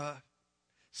out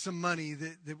some money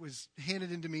that was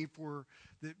handed into me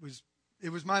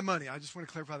it was my money. I just want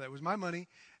to clarify that. It was my money,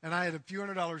 and I had a few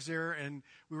 $100s there, and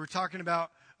we were talking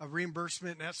about a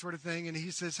reimbursement and that sort of thing, and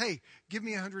he says, hey, give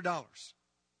me $100.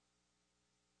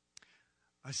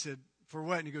 I said, for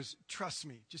what? And he goes, trust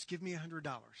me, just give me $100.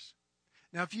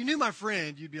 Now, if you knew my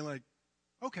friend, you'd be like,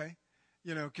 okay,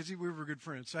 because we were good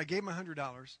friends. So I gave him $100,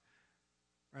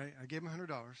 right? I gave him $100.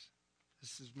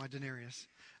 This is my denarius.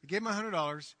 I gave him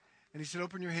 $100, and he said,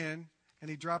 open your hand, and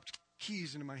he dropped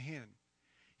keys into my hand.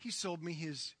 He sold me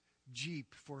his Jeep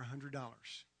for $100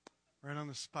 right on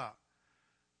the spot.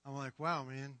 I'm like, wow,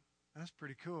 man, that's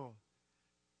pretty cool.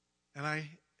 And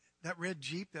that red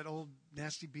Jeep, that old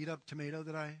nasty beat-up tomato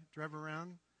that I drive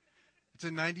around, it's a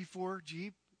 94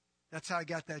 Jeep. That's how I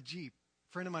got that Jeep.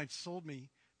 A friend of mine sold me,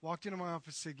 walked into my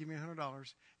office, said, give me $100, and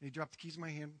he dropped the keys in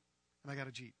my hand, and I got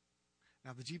a Jeep.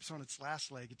 Now, the Jeep's on its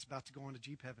last leg. It's about to go on to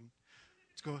Jeep heaven.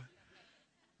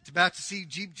 It's about to see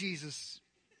Jeep Jesus.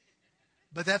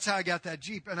 But that's how I got that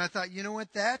Jeep. And I thought, you know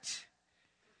what? That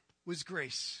was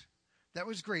grace. That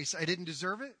was grace. I didn't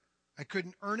deserve it. I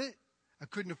couldn't earn it. I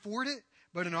couldn't afford it.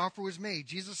 But an offer was made.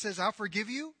 Jesus says, I'll forgive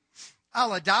you.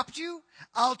 I'll adopt you.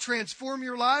 I'll transform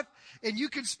your life. And you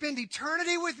can spend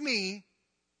eternity with me,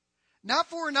 not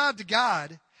for a nod to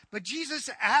God, but Jesus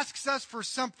asks us for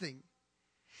something.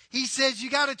 He says, you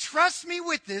got to trust me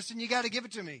with this, and you got to give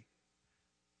it to me.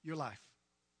 Your life.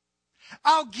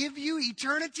 I'll give you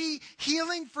eternity,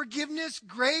 healing, forgiveness,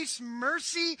 grace,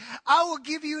 mercy. I will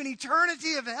give you an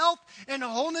eternity of health and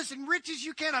wholeness and riches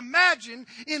you can't imagine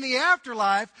in the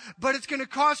afterlife, but it's going to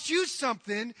cost you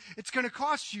something. It's going to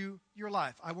cost you your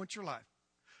life. I want your life.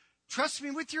 Trust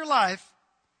me with your life,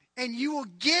 and you will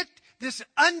get this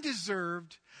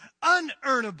undeserved,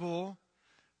 unearnable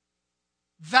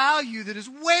value that is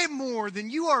way more than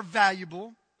you are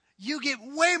valuable. You get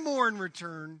way more in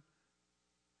return.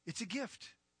 It's a gift.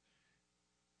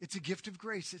 It's a gift of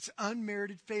grace. It's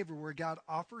unmerited favor where God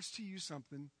offers to you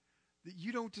something that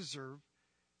you don't deserve.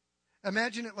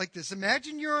 Imagine it like this.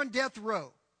 Imagine you're on death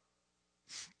row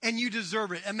and you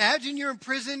deserve it. Imagine you're in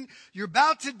prison, you're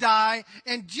about to die,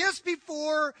 and just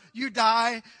before you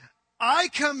die, I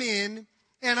come in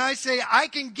and I say, I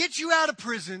can get you out of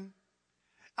prison.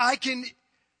 I can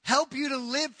help you to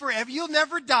live forever. You'll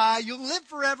never die. You'll live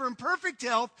forever in perfect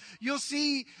health. You'll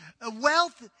see a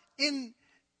wealth in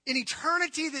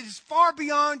eternity that is far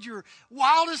beyond your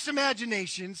wildest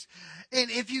imaginations.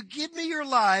 And if you give me your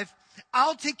life,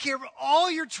 I'll take care of all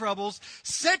your troubles,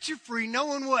 set you free. No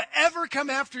one will ever come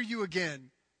after you again.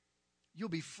 You'll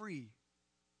be free.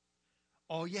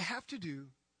 All you have to do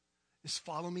is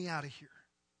follow me out of here.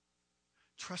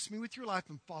 Trust me with your life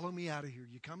and follow me out of here.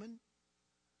 You coming?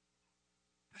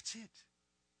 That's it.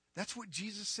 That's what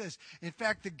Jesus says. In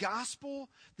fact, the gospel,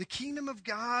 the kingdom of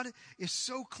God is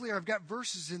so clear. I've got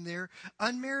verses in there.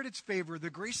 Unmerited favor, the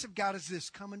grace of God is this.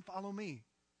 Come and follow me.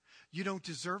 You don't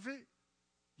deserve it.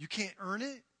 You can't earn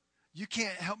it. You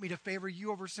can't help me to favor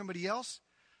you over somebody else.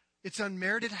 It's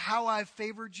unmerited how I've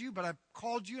favored you, but I've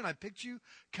called you and I picked you.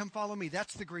 Come follow me.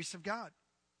 That's the grace of God.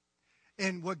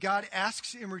 And what God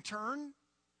asks in return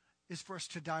is for us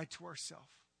to die to ourselves.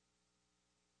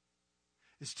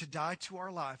 Is to die to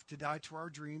our life, to die to our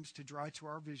dreams, to die to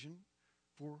our vision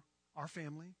for our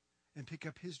family, and pick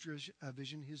up his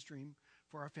vision, his dream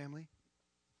for our family.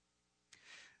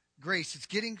 Grace, it's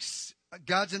getting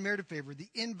God's unmerited favor, the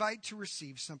invite to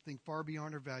receive something far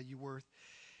beyond our value, worth,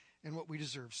 and what we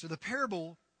deserve. So the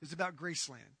parable is about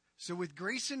Graceland. So with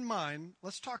grace in mind,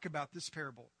 let's talk about this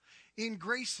parable. In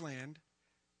Graceland,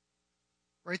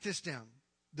 write this down.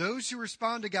 Those who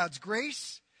respond to God's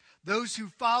grace, those who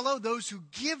follow, those who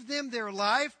give them their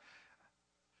life,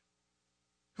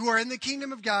 who are in the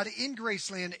kingdom of God, in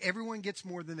Graceland, everyone gets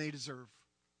more than they deserve.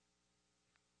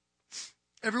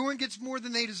 Everyone gets more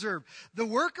than they deserve. The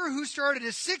worker who started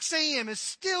at 6 a.m. is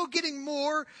still getting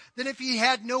more than if he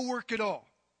had no work at all.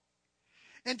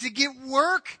 And to get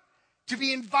work, to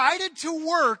be invited to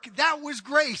work, that was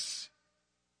grace.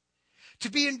 To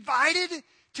be invited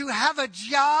to have a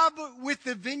job with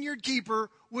the vineyard keeper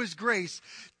was grace.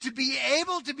 To be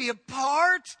able to be a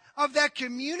part of that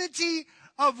community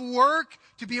of work,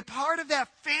 to be a part of that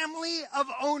family of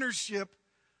ownership,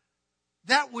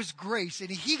 that was grace. And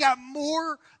he got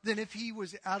more than if he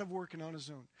was out of work and on his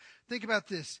own. Think about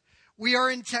this. We are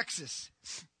in Texas.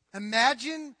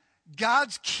 Imagine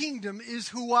God's kingdom is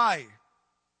Hawaii.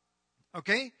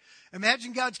 Okay?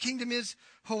 Imagine God's kingdom is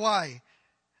Hawaii.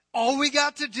 All we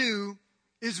got to do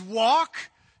is walk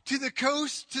to the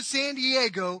coast to San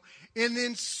Diego and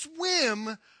then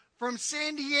swim from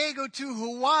San Diego to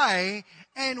Hawaii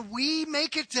and we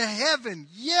make it to heaven.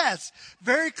 Yes,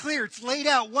 very clear. It's laid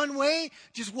out one way.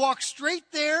 Just walk straight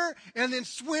there and then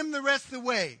swim the rest of the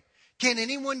way. Can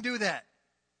anyone do that?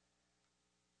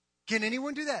 Can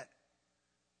anyone do that?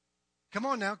 Come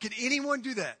on now. Can anyone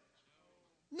do that?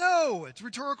 No. It's a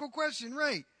rhetorical question,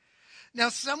 right? Now,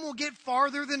 some will get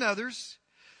farther than others.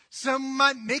 Some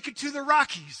might make it to the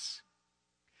Rockies.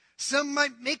 Some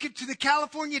might make it to the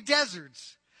California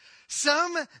deserts.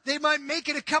 Some, they might make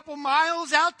it a couple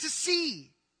miles out to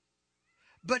sea.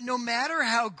 But no matter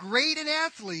how great an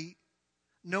athlete,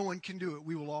 no one can do it.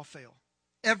 We will all fail.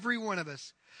 Every one of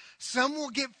us. Some will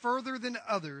get further than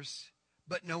others,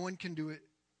 but no one can do it.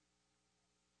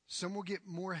 Some will get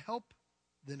more help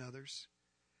than others,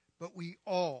 but we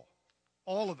all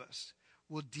of us,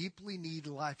 will deeply need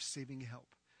life-saving help.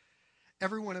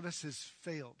 Every one of us has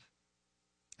failed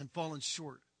and fallen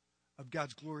short of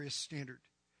God's glorious standard.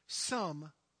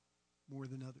 Some more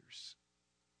than others.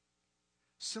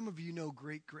 Some of you know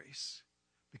great grace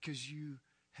because you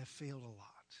have failed a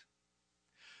lot.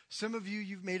 Some of you,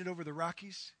 you've made it over the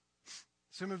Rockies.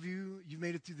 Some of you, you've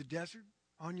made it through the desert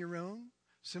on your own.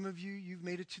 Some of you, you've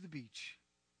made it to the beach.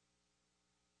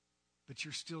 But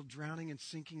you're still drowning and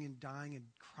sinking and dying and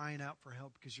crying out for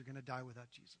help because you're going to die without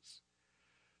Jesus.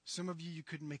 Some of you, you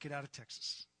couldn't make it out of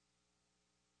Texas.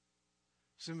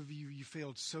 Some of you, you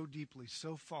failed so deeply,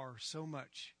 so far, so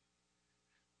much.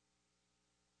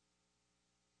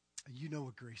 You know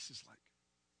what grace is like.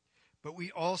 But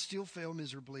we all still fail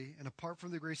miserably, and apart from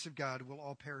the grace of God, we'll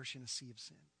all perish in a sea of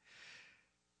sin.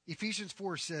 Ephesians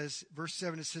 4 says, verse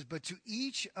 7, it says, but to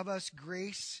each of us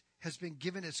grace has been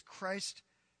given as Christ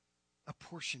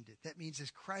apportioned it. That means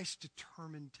as Christ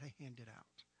determined to hand it out.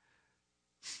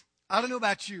 I don't know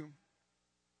about you.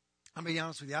 I'm going to be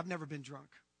honest with you. I've never been drunk.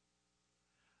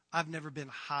 I've never been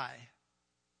high.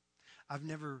 I've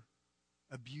never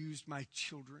abused my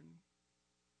children.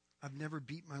 I've never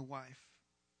beat my wife.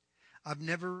 I've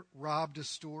never robbed a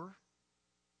store.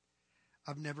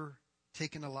 I've never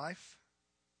taken a life.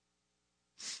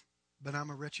 But I'm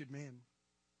a wretched man.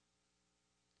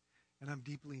 And I'm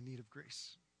deeply in need of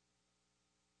grace.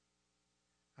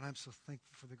 And I'm so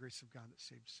thankful for the grace of God that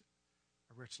saves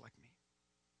a wretch like me.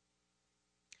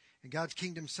 In God's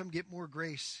kingdom, some get more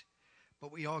grace,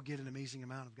 but we all get an amazing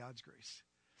amount of God's grace.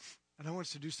 And I want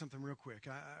us to do something real quick.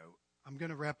 I'm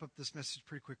going to wrap up this message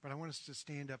pretty quick, but I want us to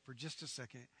stand up for just a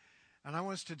second. And I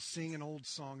want us to sing an old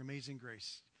song, Amazing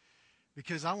Grace.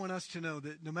 Because I want us to know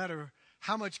that no matter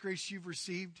how much grace you've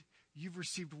received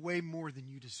way more than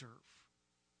you deserve.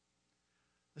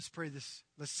 Let's pray this.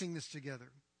 Let's sing this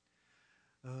together.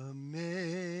 Amazing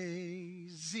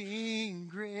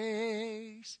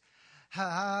grace,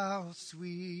 how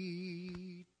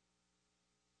sweet.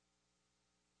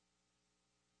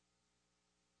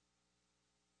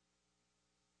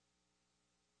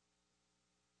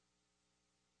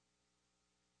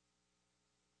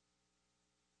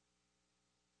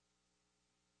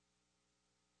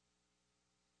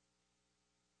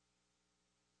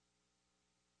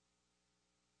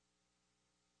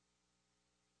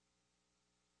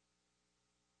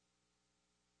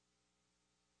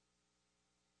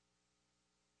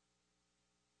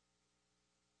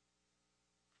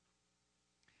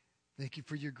 Thank you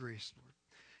for your grace, Lord.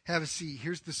 Have a seat.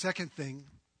 Here's the second thing.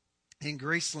 In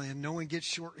Graceland, no one gets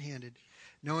short-handed.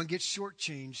 No one gets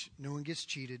shortchanged. No one gets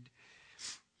cheated.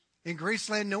 In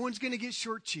Graceland, no one's going to get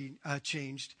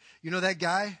shortchanged. You know that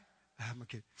guy? I'm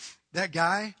okay. That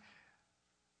guy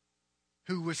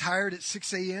who was hired at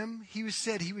 6 a.m., he was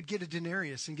said he would get a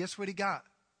denarius. And guess what he got?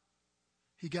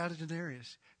 He got a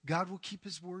denarius. God will keep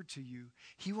his word to you.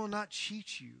 He will not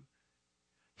cheat you.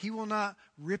 He will not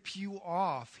rip you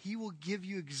off. He will give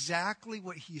you exactly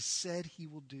what he said he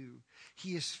will do.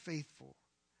 He is faithful.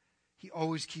 He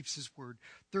always keeps his word.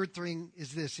 Third thing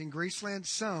is this. In Graceland,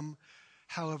 some,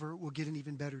 however, will get an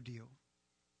even better deal.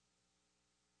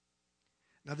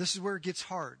 Now, this is where it gets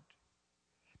hard.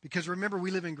 Because remember,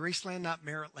 we live in Graceland, not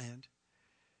Meritland.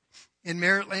 In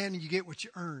Meritland, you get what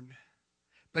you earn.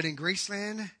 But in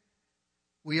Graceland,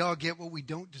 we all get what we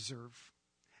don't deserve.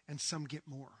 And some get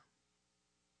more.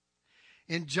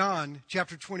 In John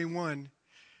chapter 21,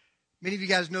 many of you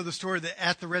guys know the story that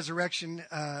at the resurrection,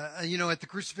 at the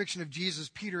crucifixion of Jesus,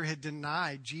 Peter had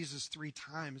denied Jesus 3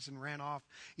 times and ran off,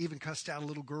 even cussed out a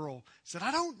little girl, said,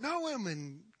 I don't know him,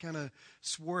 and kind of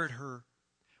swore at her.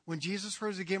 When Jesus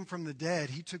rose again from the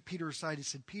dead, he took Peter aside. He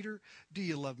said, Peter, do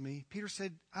you love me? Peter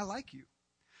said, I like you.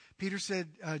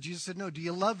 Jesus said, no, do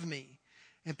you love me?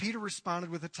 And Peter responded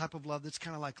with a type of love that's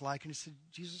kind of like. And he said,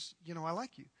 Jesus, I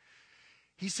like you.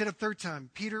 He said a third time,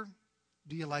 Peter,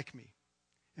 do you like me?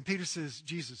 And Peter says,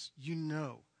 Jesus, you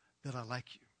know that I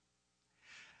like you.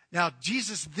 Now,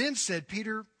 Jesus then said,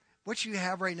 Peter, what you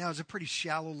have right now is a pretty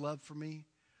shallow love for me,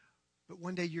 but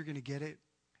one day you're going to get it.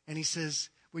 And he says,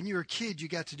 when you were a kid, you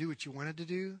got to do what you wanted to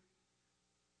do.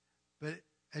 But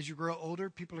as you grow older,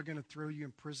 people are going to throw you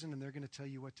in prison and they're going to tell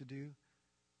you what to do.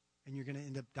 And you're going to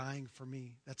end up dying for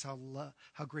me. That's how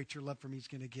great your love for me is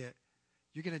going to get.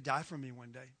 You're going to die for me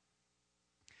one day.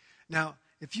 Now,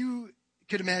 if you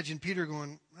could imagine Peter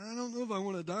going, I don't know if I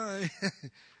want to die.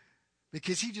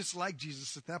 Because he just liked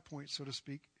Jesus at that point, so to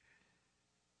speak.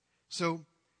 So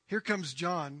here comes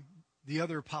John, the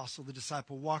other apostle, the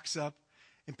disciple, walks up,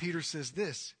 and Peter says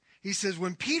this. He says,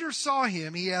 when Peter saw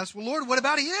him, he asked, well, Lord, what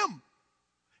about him?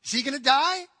 Is he going to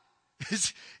die?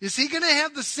 Is he going to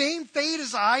have the same fate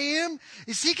as I am?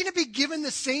 Is he going to be given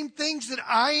the same things that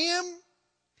I am?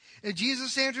 And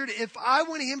Jesus answered, if I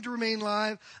want him to remain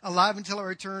alive until I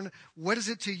return, what is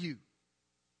it to you?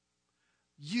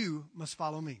 You must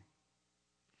follow me.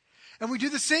 And we do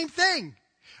the same thing.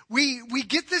 We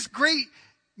get this great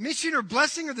mission or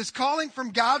blessing or this calling from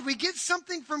God. We get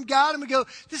something from God and we go,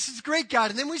 this is great,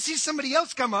 God. And then we see somebody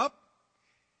else come up.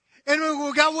 And we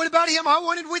go, God, what about him? I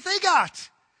wanted what they got.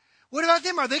 What about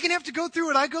them? Are they going to have to go through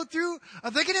what I go through?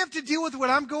 Are they going to have to deal with what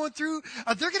I'm going through?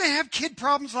 Are they going to have kid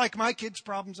problems like my kids'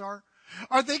 problems are?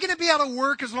 Are they going to be out of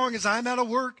work as long as I'm out of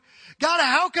work? God,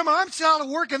 how come I'm still out of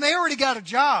work and they already got a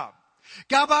job?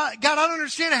 God, I don't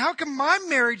understand. How come my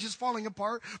marriage is falling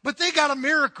apart, but they got a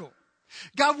miracle?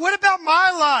 God, what about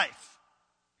my life?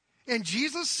 And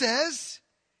Jesus says,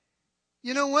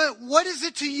 you know what? What is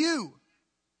it to you?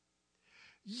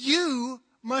 You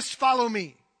must follow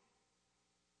me.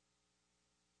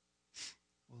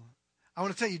 I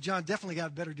want to tell you, John definitely got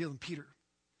a better deal than Peter.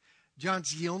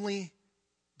 John's the only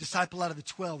disciple out of the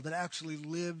 12 that actually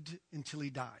lived until he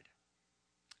died.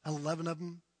 11 of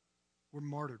them were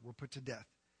martyred, were put to death.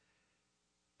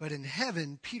 But in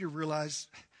heaven, Peter realized,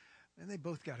 man, they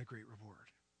both got a great reward.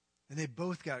 And they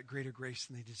both got greater grace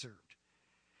than they deserved.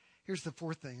 Here's the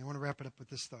fourth thing. I want to wrap it up with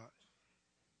this thought.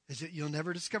 Is that you'll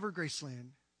never discover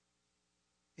Graceland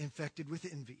infected with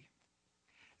envy.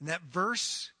 And that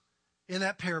verse in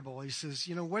that parable, he says,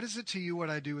 you know, what is it to you what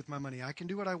I do with my money? I can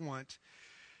do what I want.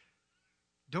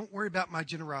 Don't worry about my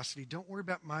generosity. Don't worry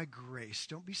about my grace.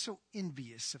 Don't be so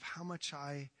envious of how much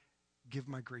I give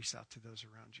my grace out to those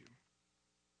around you.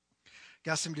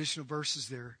 Got some additional verses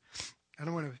there. I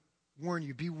don't want to warn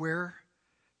you, beware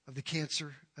of the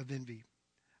cancer of envy.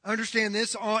 Understand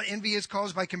this, all envy is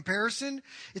caused by comparison.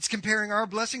 It's comparing our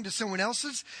blessing to someone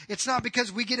else's. It's not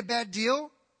because we get a bad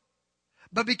deal,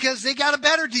 but because they got a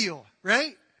better deal,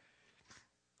 right?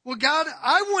 Well, God,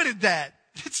 I wanted that.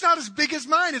 It's not as big as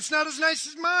mine. It's not as nice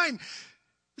as mine.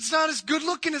 It's not as good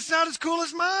looking. It's not as cool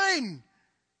as mine.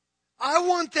 I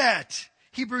want that.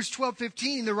 Hebrews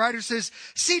 12:15, the writer says,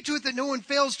 see to it that no one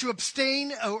fails to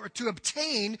abstain or to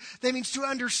obtain. That means to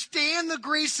understand the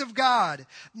grace of God.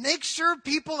 Make sure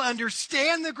people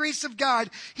understand the grace of God.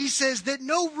 He says that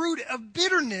no root of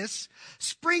bitterness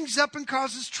springs up and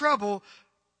causes trouble,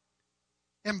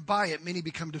 and by it many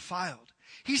become defiled.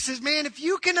 He says, man, if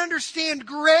you can understand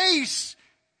grace,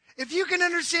 if you can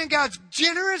understand God's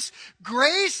generous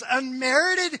grace,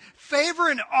 unmerited favor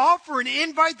and offer and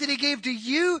invite that he gave to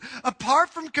you, apart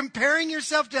from comparing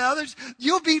yourself to others,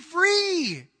 you'll be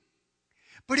free.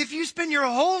 But if you spend your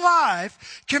whole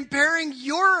life comparing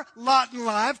your lot in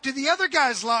life to the other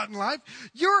guy's lot in life,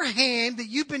 your hand that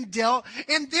you've been dealt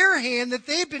and their hand that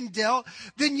they've been dealt,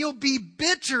 then you'll be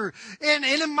bitter. And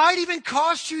it might even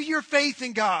cost you your faith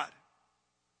in God.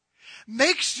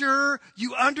 Make sure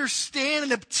you understand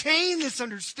and obtain this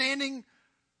understanding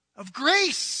of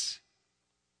grace.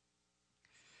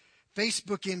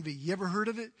 Facebook envy. You ever heard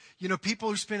of it? You know, people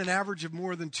who spend an average of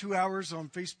more than 2 hours on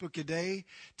Facebook a day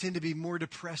tend to be more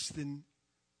depressed than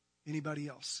anybody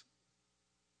else.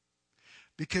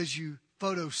 Because you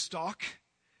photo stalk.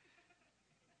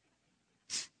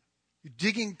 You're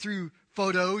digging through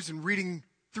photos and reading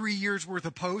 3 years worth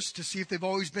of posts to see if they've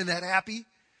always been that happy.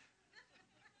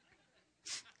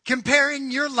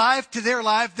 Comparing your life to their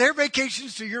life, their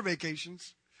vacations to your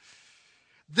vacations,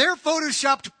 their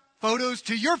photoshopped photos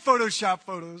to your photoshopped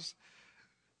photos.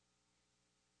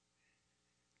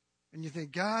 And you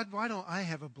think, God, why don't I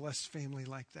have a blessed family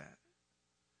like that?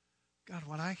 God,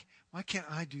 why can't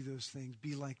I do those things,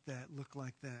 be like that, look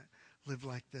like that, live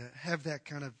like that, have that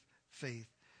kind of faith?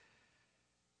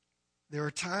 There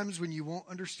are times when you won't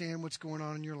understand what's going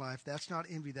on in your life. That's not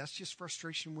envy. That's just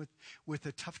frustration with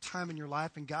a tough time in your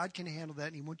life. And God can handle that,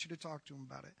 and he wants you to talk to him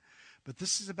about it. But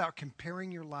this is about comparing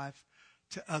your life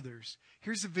to others.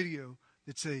 Here's a video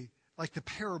that's like the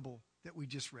parable that we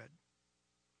just read.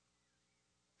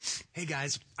 Hey,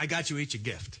 guys, I got you each a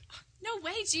gift. No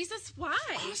way, Jesus. Why?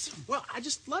 Awesome. Well, I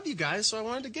just love you guys, so I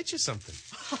wanted to get you something.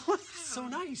 So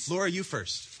nice. Laura, you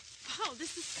first. Oh,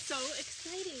 this is so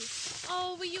exciting.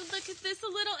 Oh, will you look at this? A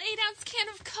little 8-ounce can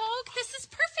of Coke? This is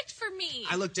perfect for me.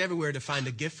 I looked everywhere to find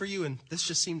a gift for you, and this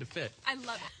just seemed to fit. I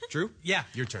love it. Drew? Yeah.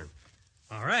 Your turn.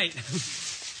 All right.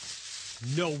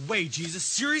 No way, Jesus.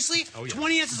 Seriously? Oh, yeah.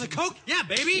 20 ounces of Coke? Yeah,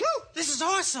 baby. Woo! This is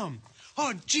awesome.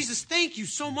 Oh, Jesus, thank you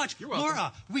so much. You're welcome.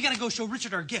 Laura, we got to go show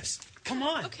Richard our gifts. Come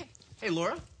on. Okay. Hey,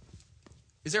 Laura,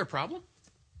 is there a problem?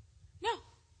 No.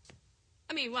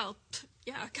 I mean, well,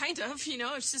 yeah, kind of. You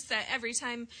know, it's just that every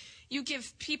time you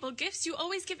give people gifts, you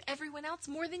always give everyone else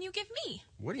more than you give me.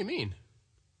 What do you mean?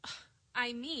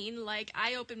 I mean, like,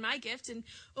 I open my gift and,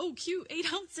 oh, cute,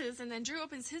 8 ounces. And then Drew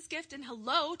opens his gift and,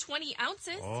 hello, 20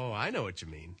 ounces. Oh, I know what you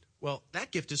mean. Well,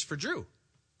 that gift is for Drew.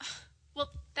 Well,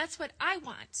 that's what I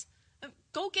want.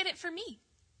 Go get it for me.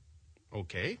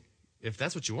 Okay, if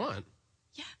that's what you want.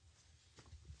 Yeah.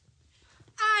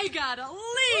 I got a liter.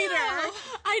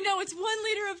 Whoa. I know it's 1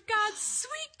 liter of God's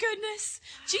sweet goodness.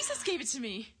 Jesus gave it to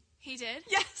me. He did?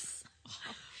 Yes.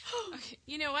 Okay,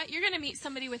 you know what? You're going to meet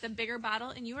somebody with a bigger bottle,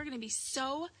 and you are going to be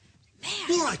so mad.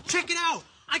 Laura, check it out.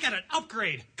 I got an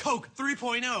upgrade. Coke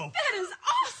 3.0. That is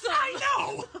awesome. I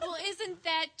know. Well, isn't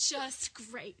that just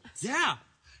great? Yeah.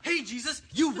 Hey, Jesus,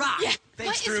 you rock. Yeah.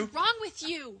 Thanks, What Drew. is wrong with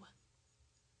you?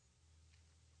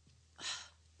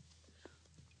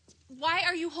 Why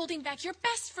are you holding back your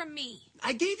best from me?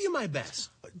 I gave you my best.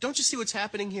 Don't you see what's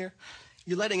happening here?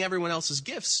 You're letting everyone else's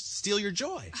gifts steal your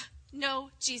joy. No,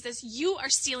 Jesus, you are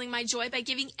stealing my joy by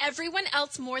giving everyone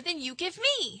else more than you give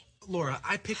me. Laura,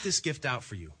 I picked this gift out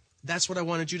for you. That's what I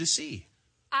wanted you to see.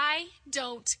 I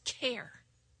don't care.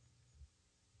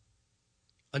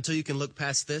 Until you can look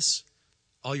past this,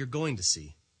 all you're going to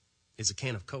see is a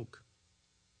can of Coke.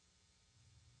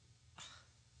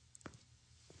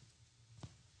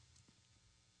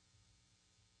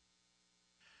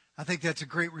 I think that's a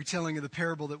great retelling of the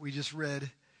parable that we just read.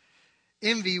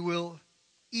 Envy will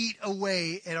eat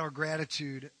away at our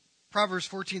gratitude. Proverbs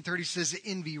 14:30 says that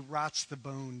envy rots the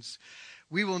bones.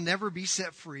 We will never be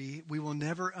set free. We will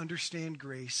never understand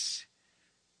grace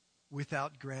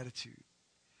without gratitude.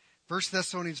 1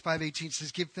 Thessalonians 5:18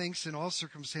 says, give thanks in all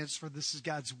circumstances, for this is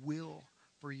God's will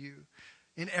for you.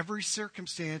 In every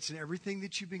circumstance, in everything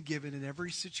that you've been given, in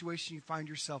every situation you find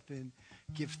yourself in,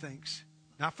 give thanks.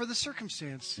 Not for the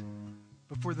circumstance,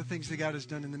 but for the things that God has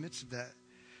done in the midst of that.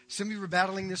 Some of you are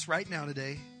battling this right now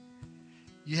today.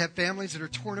 You have families that are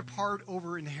torn apart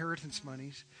over inheritance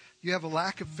monies. You have a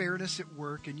lack of fairness at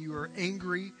work, and you are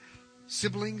angry.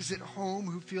 Siblings at home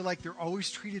who feel like they're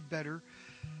always treated better.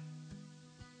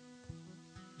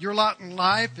 Your lot in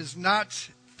life is not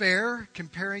fair.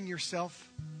 Comparing yourself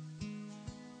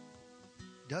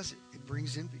does it. It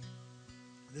brings envy.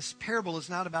 This parable is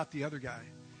not about the other guy.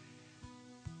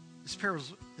 This parable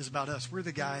is about us. We're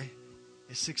the guy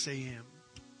at 6 a.m.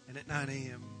 and at 9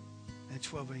 a.m. and at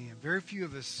 12 a.m. Very few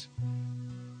of us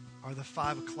are the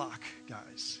 5 o'clock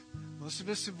guys. Most of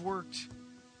us have worked.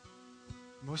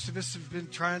 Most of us have been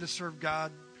trying to serve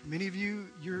God. Many of you,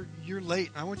 you're late.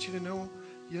 I want you to know,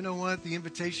 you know what? The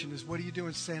invitation is, what are you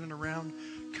doing standing around?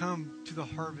 Come to the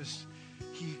harvest.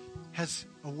 He has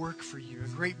a work for you, a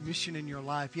great mission in your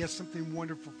life. He has something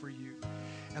wonderful for you.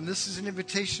 And this is an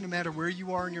invitation, no matter where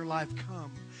you are in your life,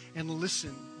 come and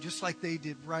listen, just like they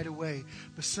did right away.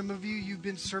 But some of you, you've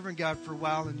been serving God for a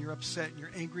while, and you're upset, and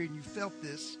you're angry, and you felt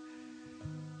this.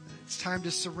 It's time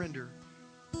to surrender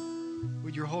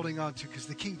what you're holding on to, because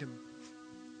the kingdom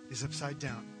is upside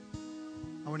down.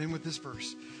 I want to end with this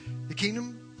verse. The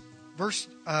kingdom, verse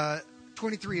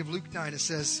 23 of Luke 9, it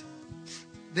says,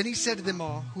 then he said to them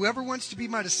all, whoever wants to be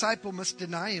my disciple must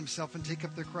deny himself and take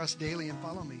up their cross daily and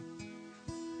follow me.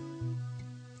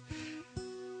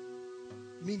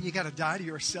 I mean, you got to die to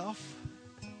yourself.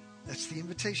 That's the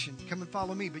invitation. Come and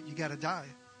follow me, but you got to die.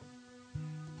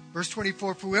 Verse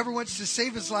 24, for whoever wants to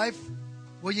save his life,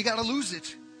 well, you got to lose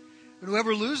it. But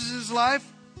whoever loses his life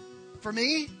for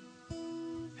me,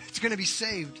 it's going to be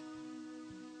saved.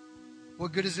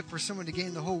 What good is it for someone to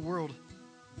gain the whole world,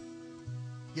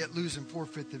 yet lose and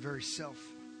forfeit the very self?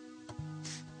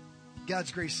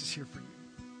 God's grace is here for you.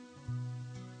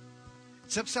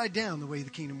 It's upside down the way the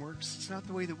kingdom works. It's not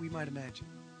the way that we might imagine.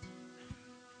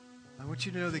 I want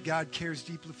you to know that God cares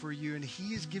deeply for you, and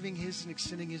He is giving His and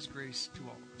extending His grace to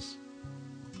all of us.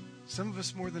 Some of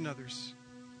us more than others.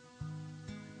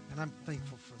 And I'm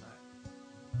thankful for that.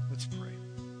 Let's pray.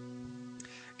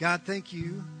 God, thank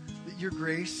you that your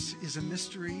grace is a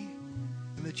mystery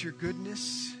and that your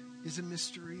goodness is a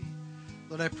mystery.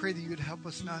 Lord, I pray that you would help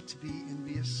us not to be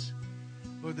envious.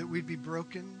 Lord, that we'd be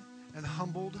broken and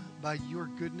humbled by your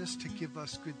goodness to give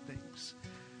us good things.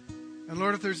 And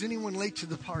Lord, if there's anyone late to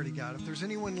the party, God, if there's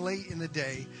anyone late in the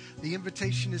day, the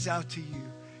invitation is out to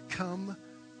you. Come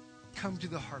to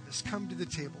the harvest. Come to the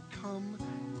table. Come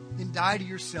and die to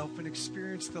yourself and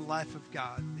experience the life of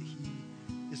God that he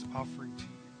is offering to you.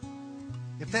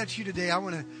 If that's you today, I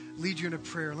want to lead you in a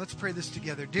prayer. Let's pray this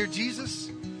together. Dear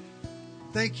Jesus,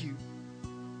 thank you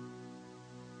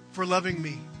for loving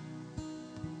me,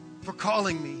 for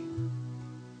calling me,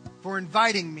 for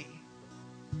inviting me.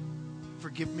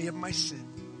 Forgive me of my sin.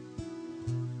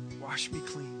 Wash me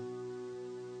clean.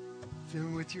 Fill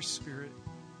me with your Spirit.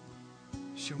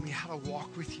 Show me how to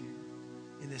walk with you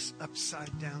in this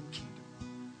upside down kingdom.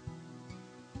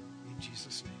 In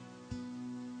Jesus' name,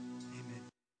 amen.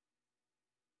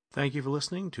 Thank you for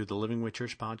listening to the Living Way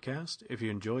Church podcast. If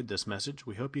you enjoyed this message,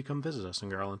 we hope you come visit us in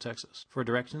Garland, Texas. For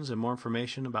directions and more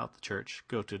information about the church,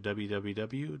 go to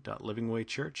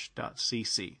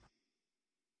www.livingwaychurch.cc.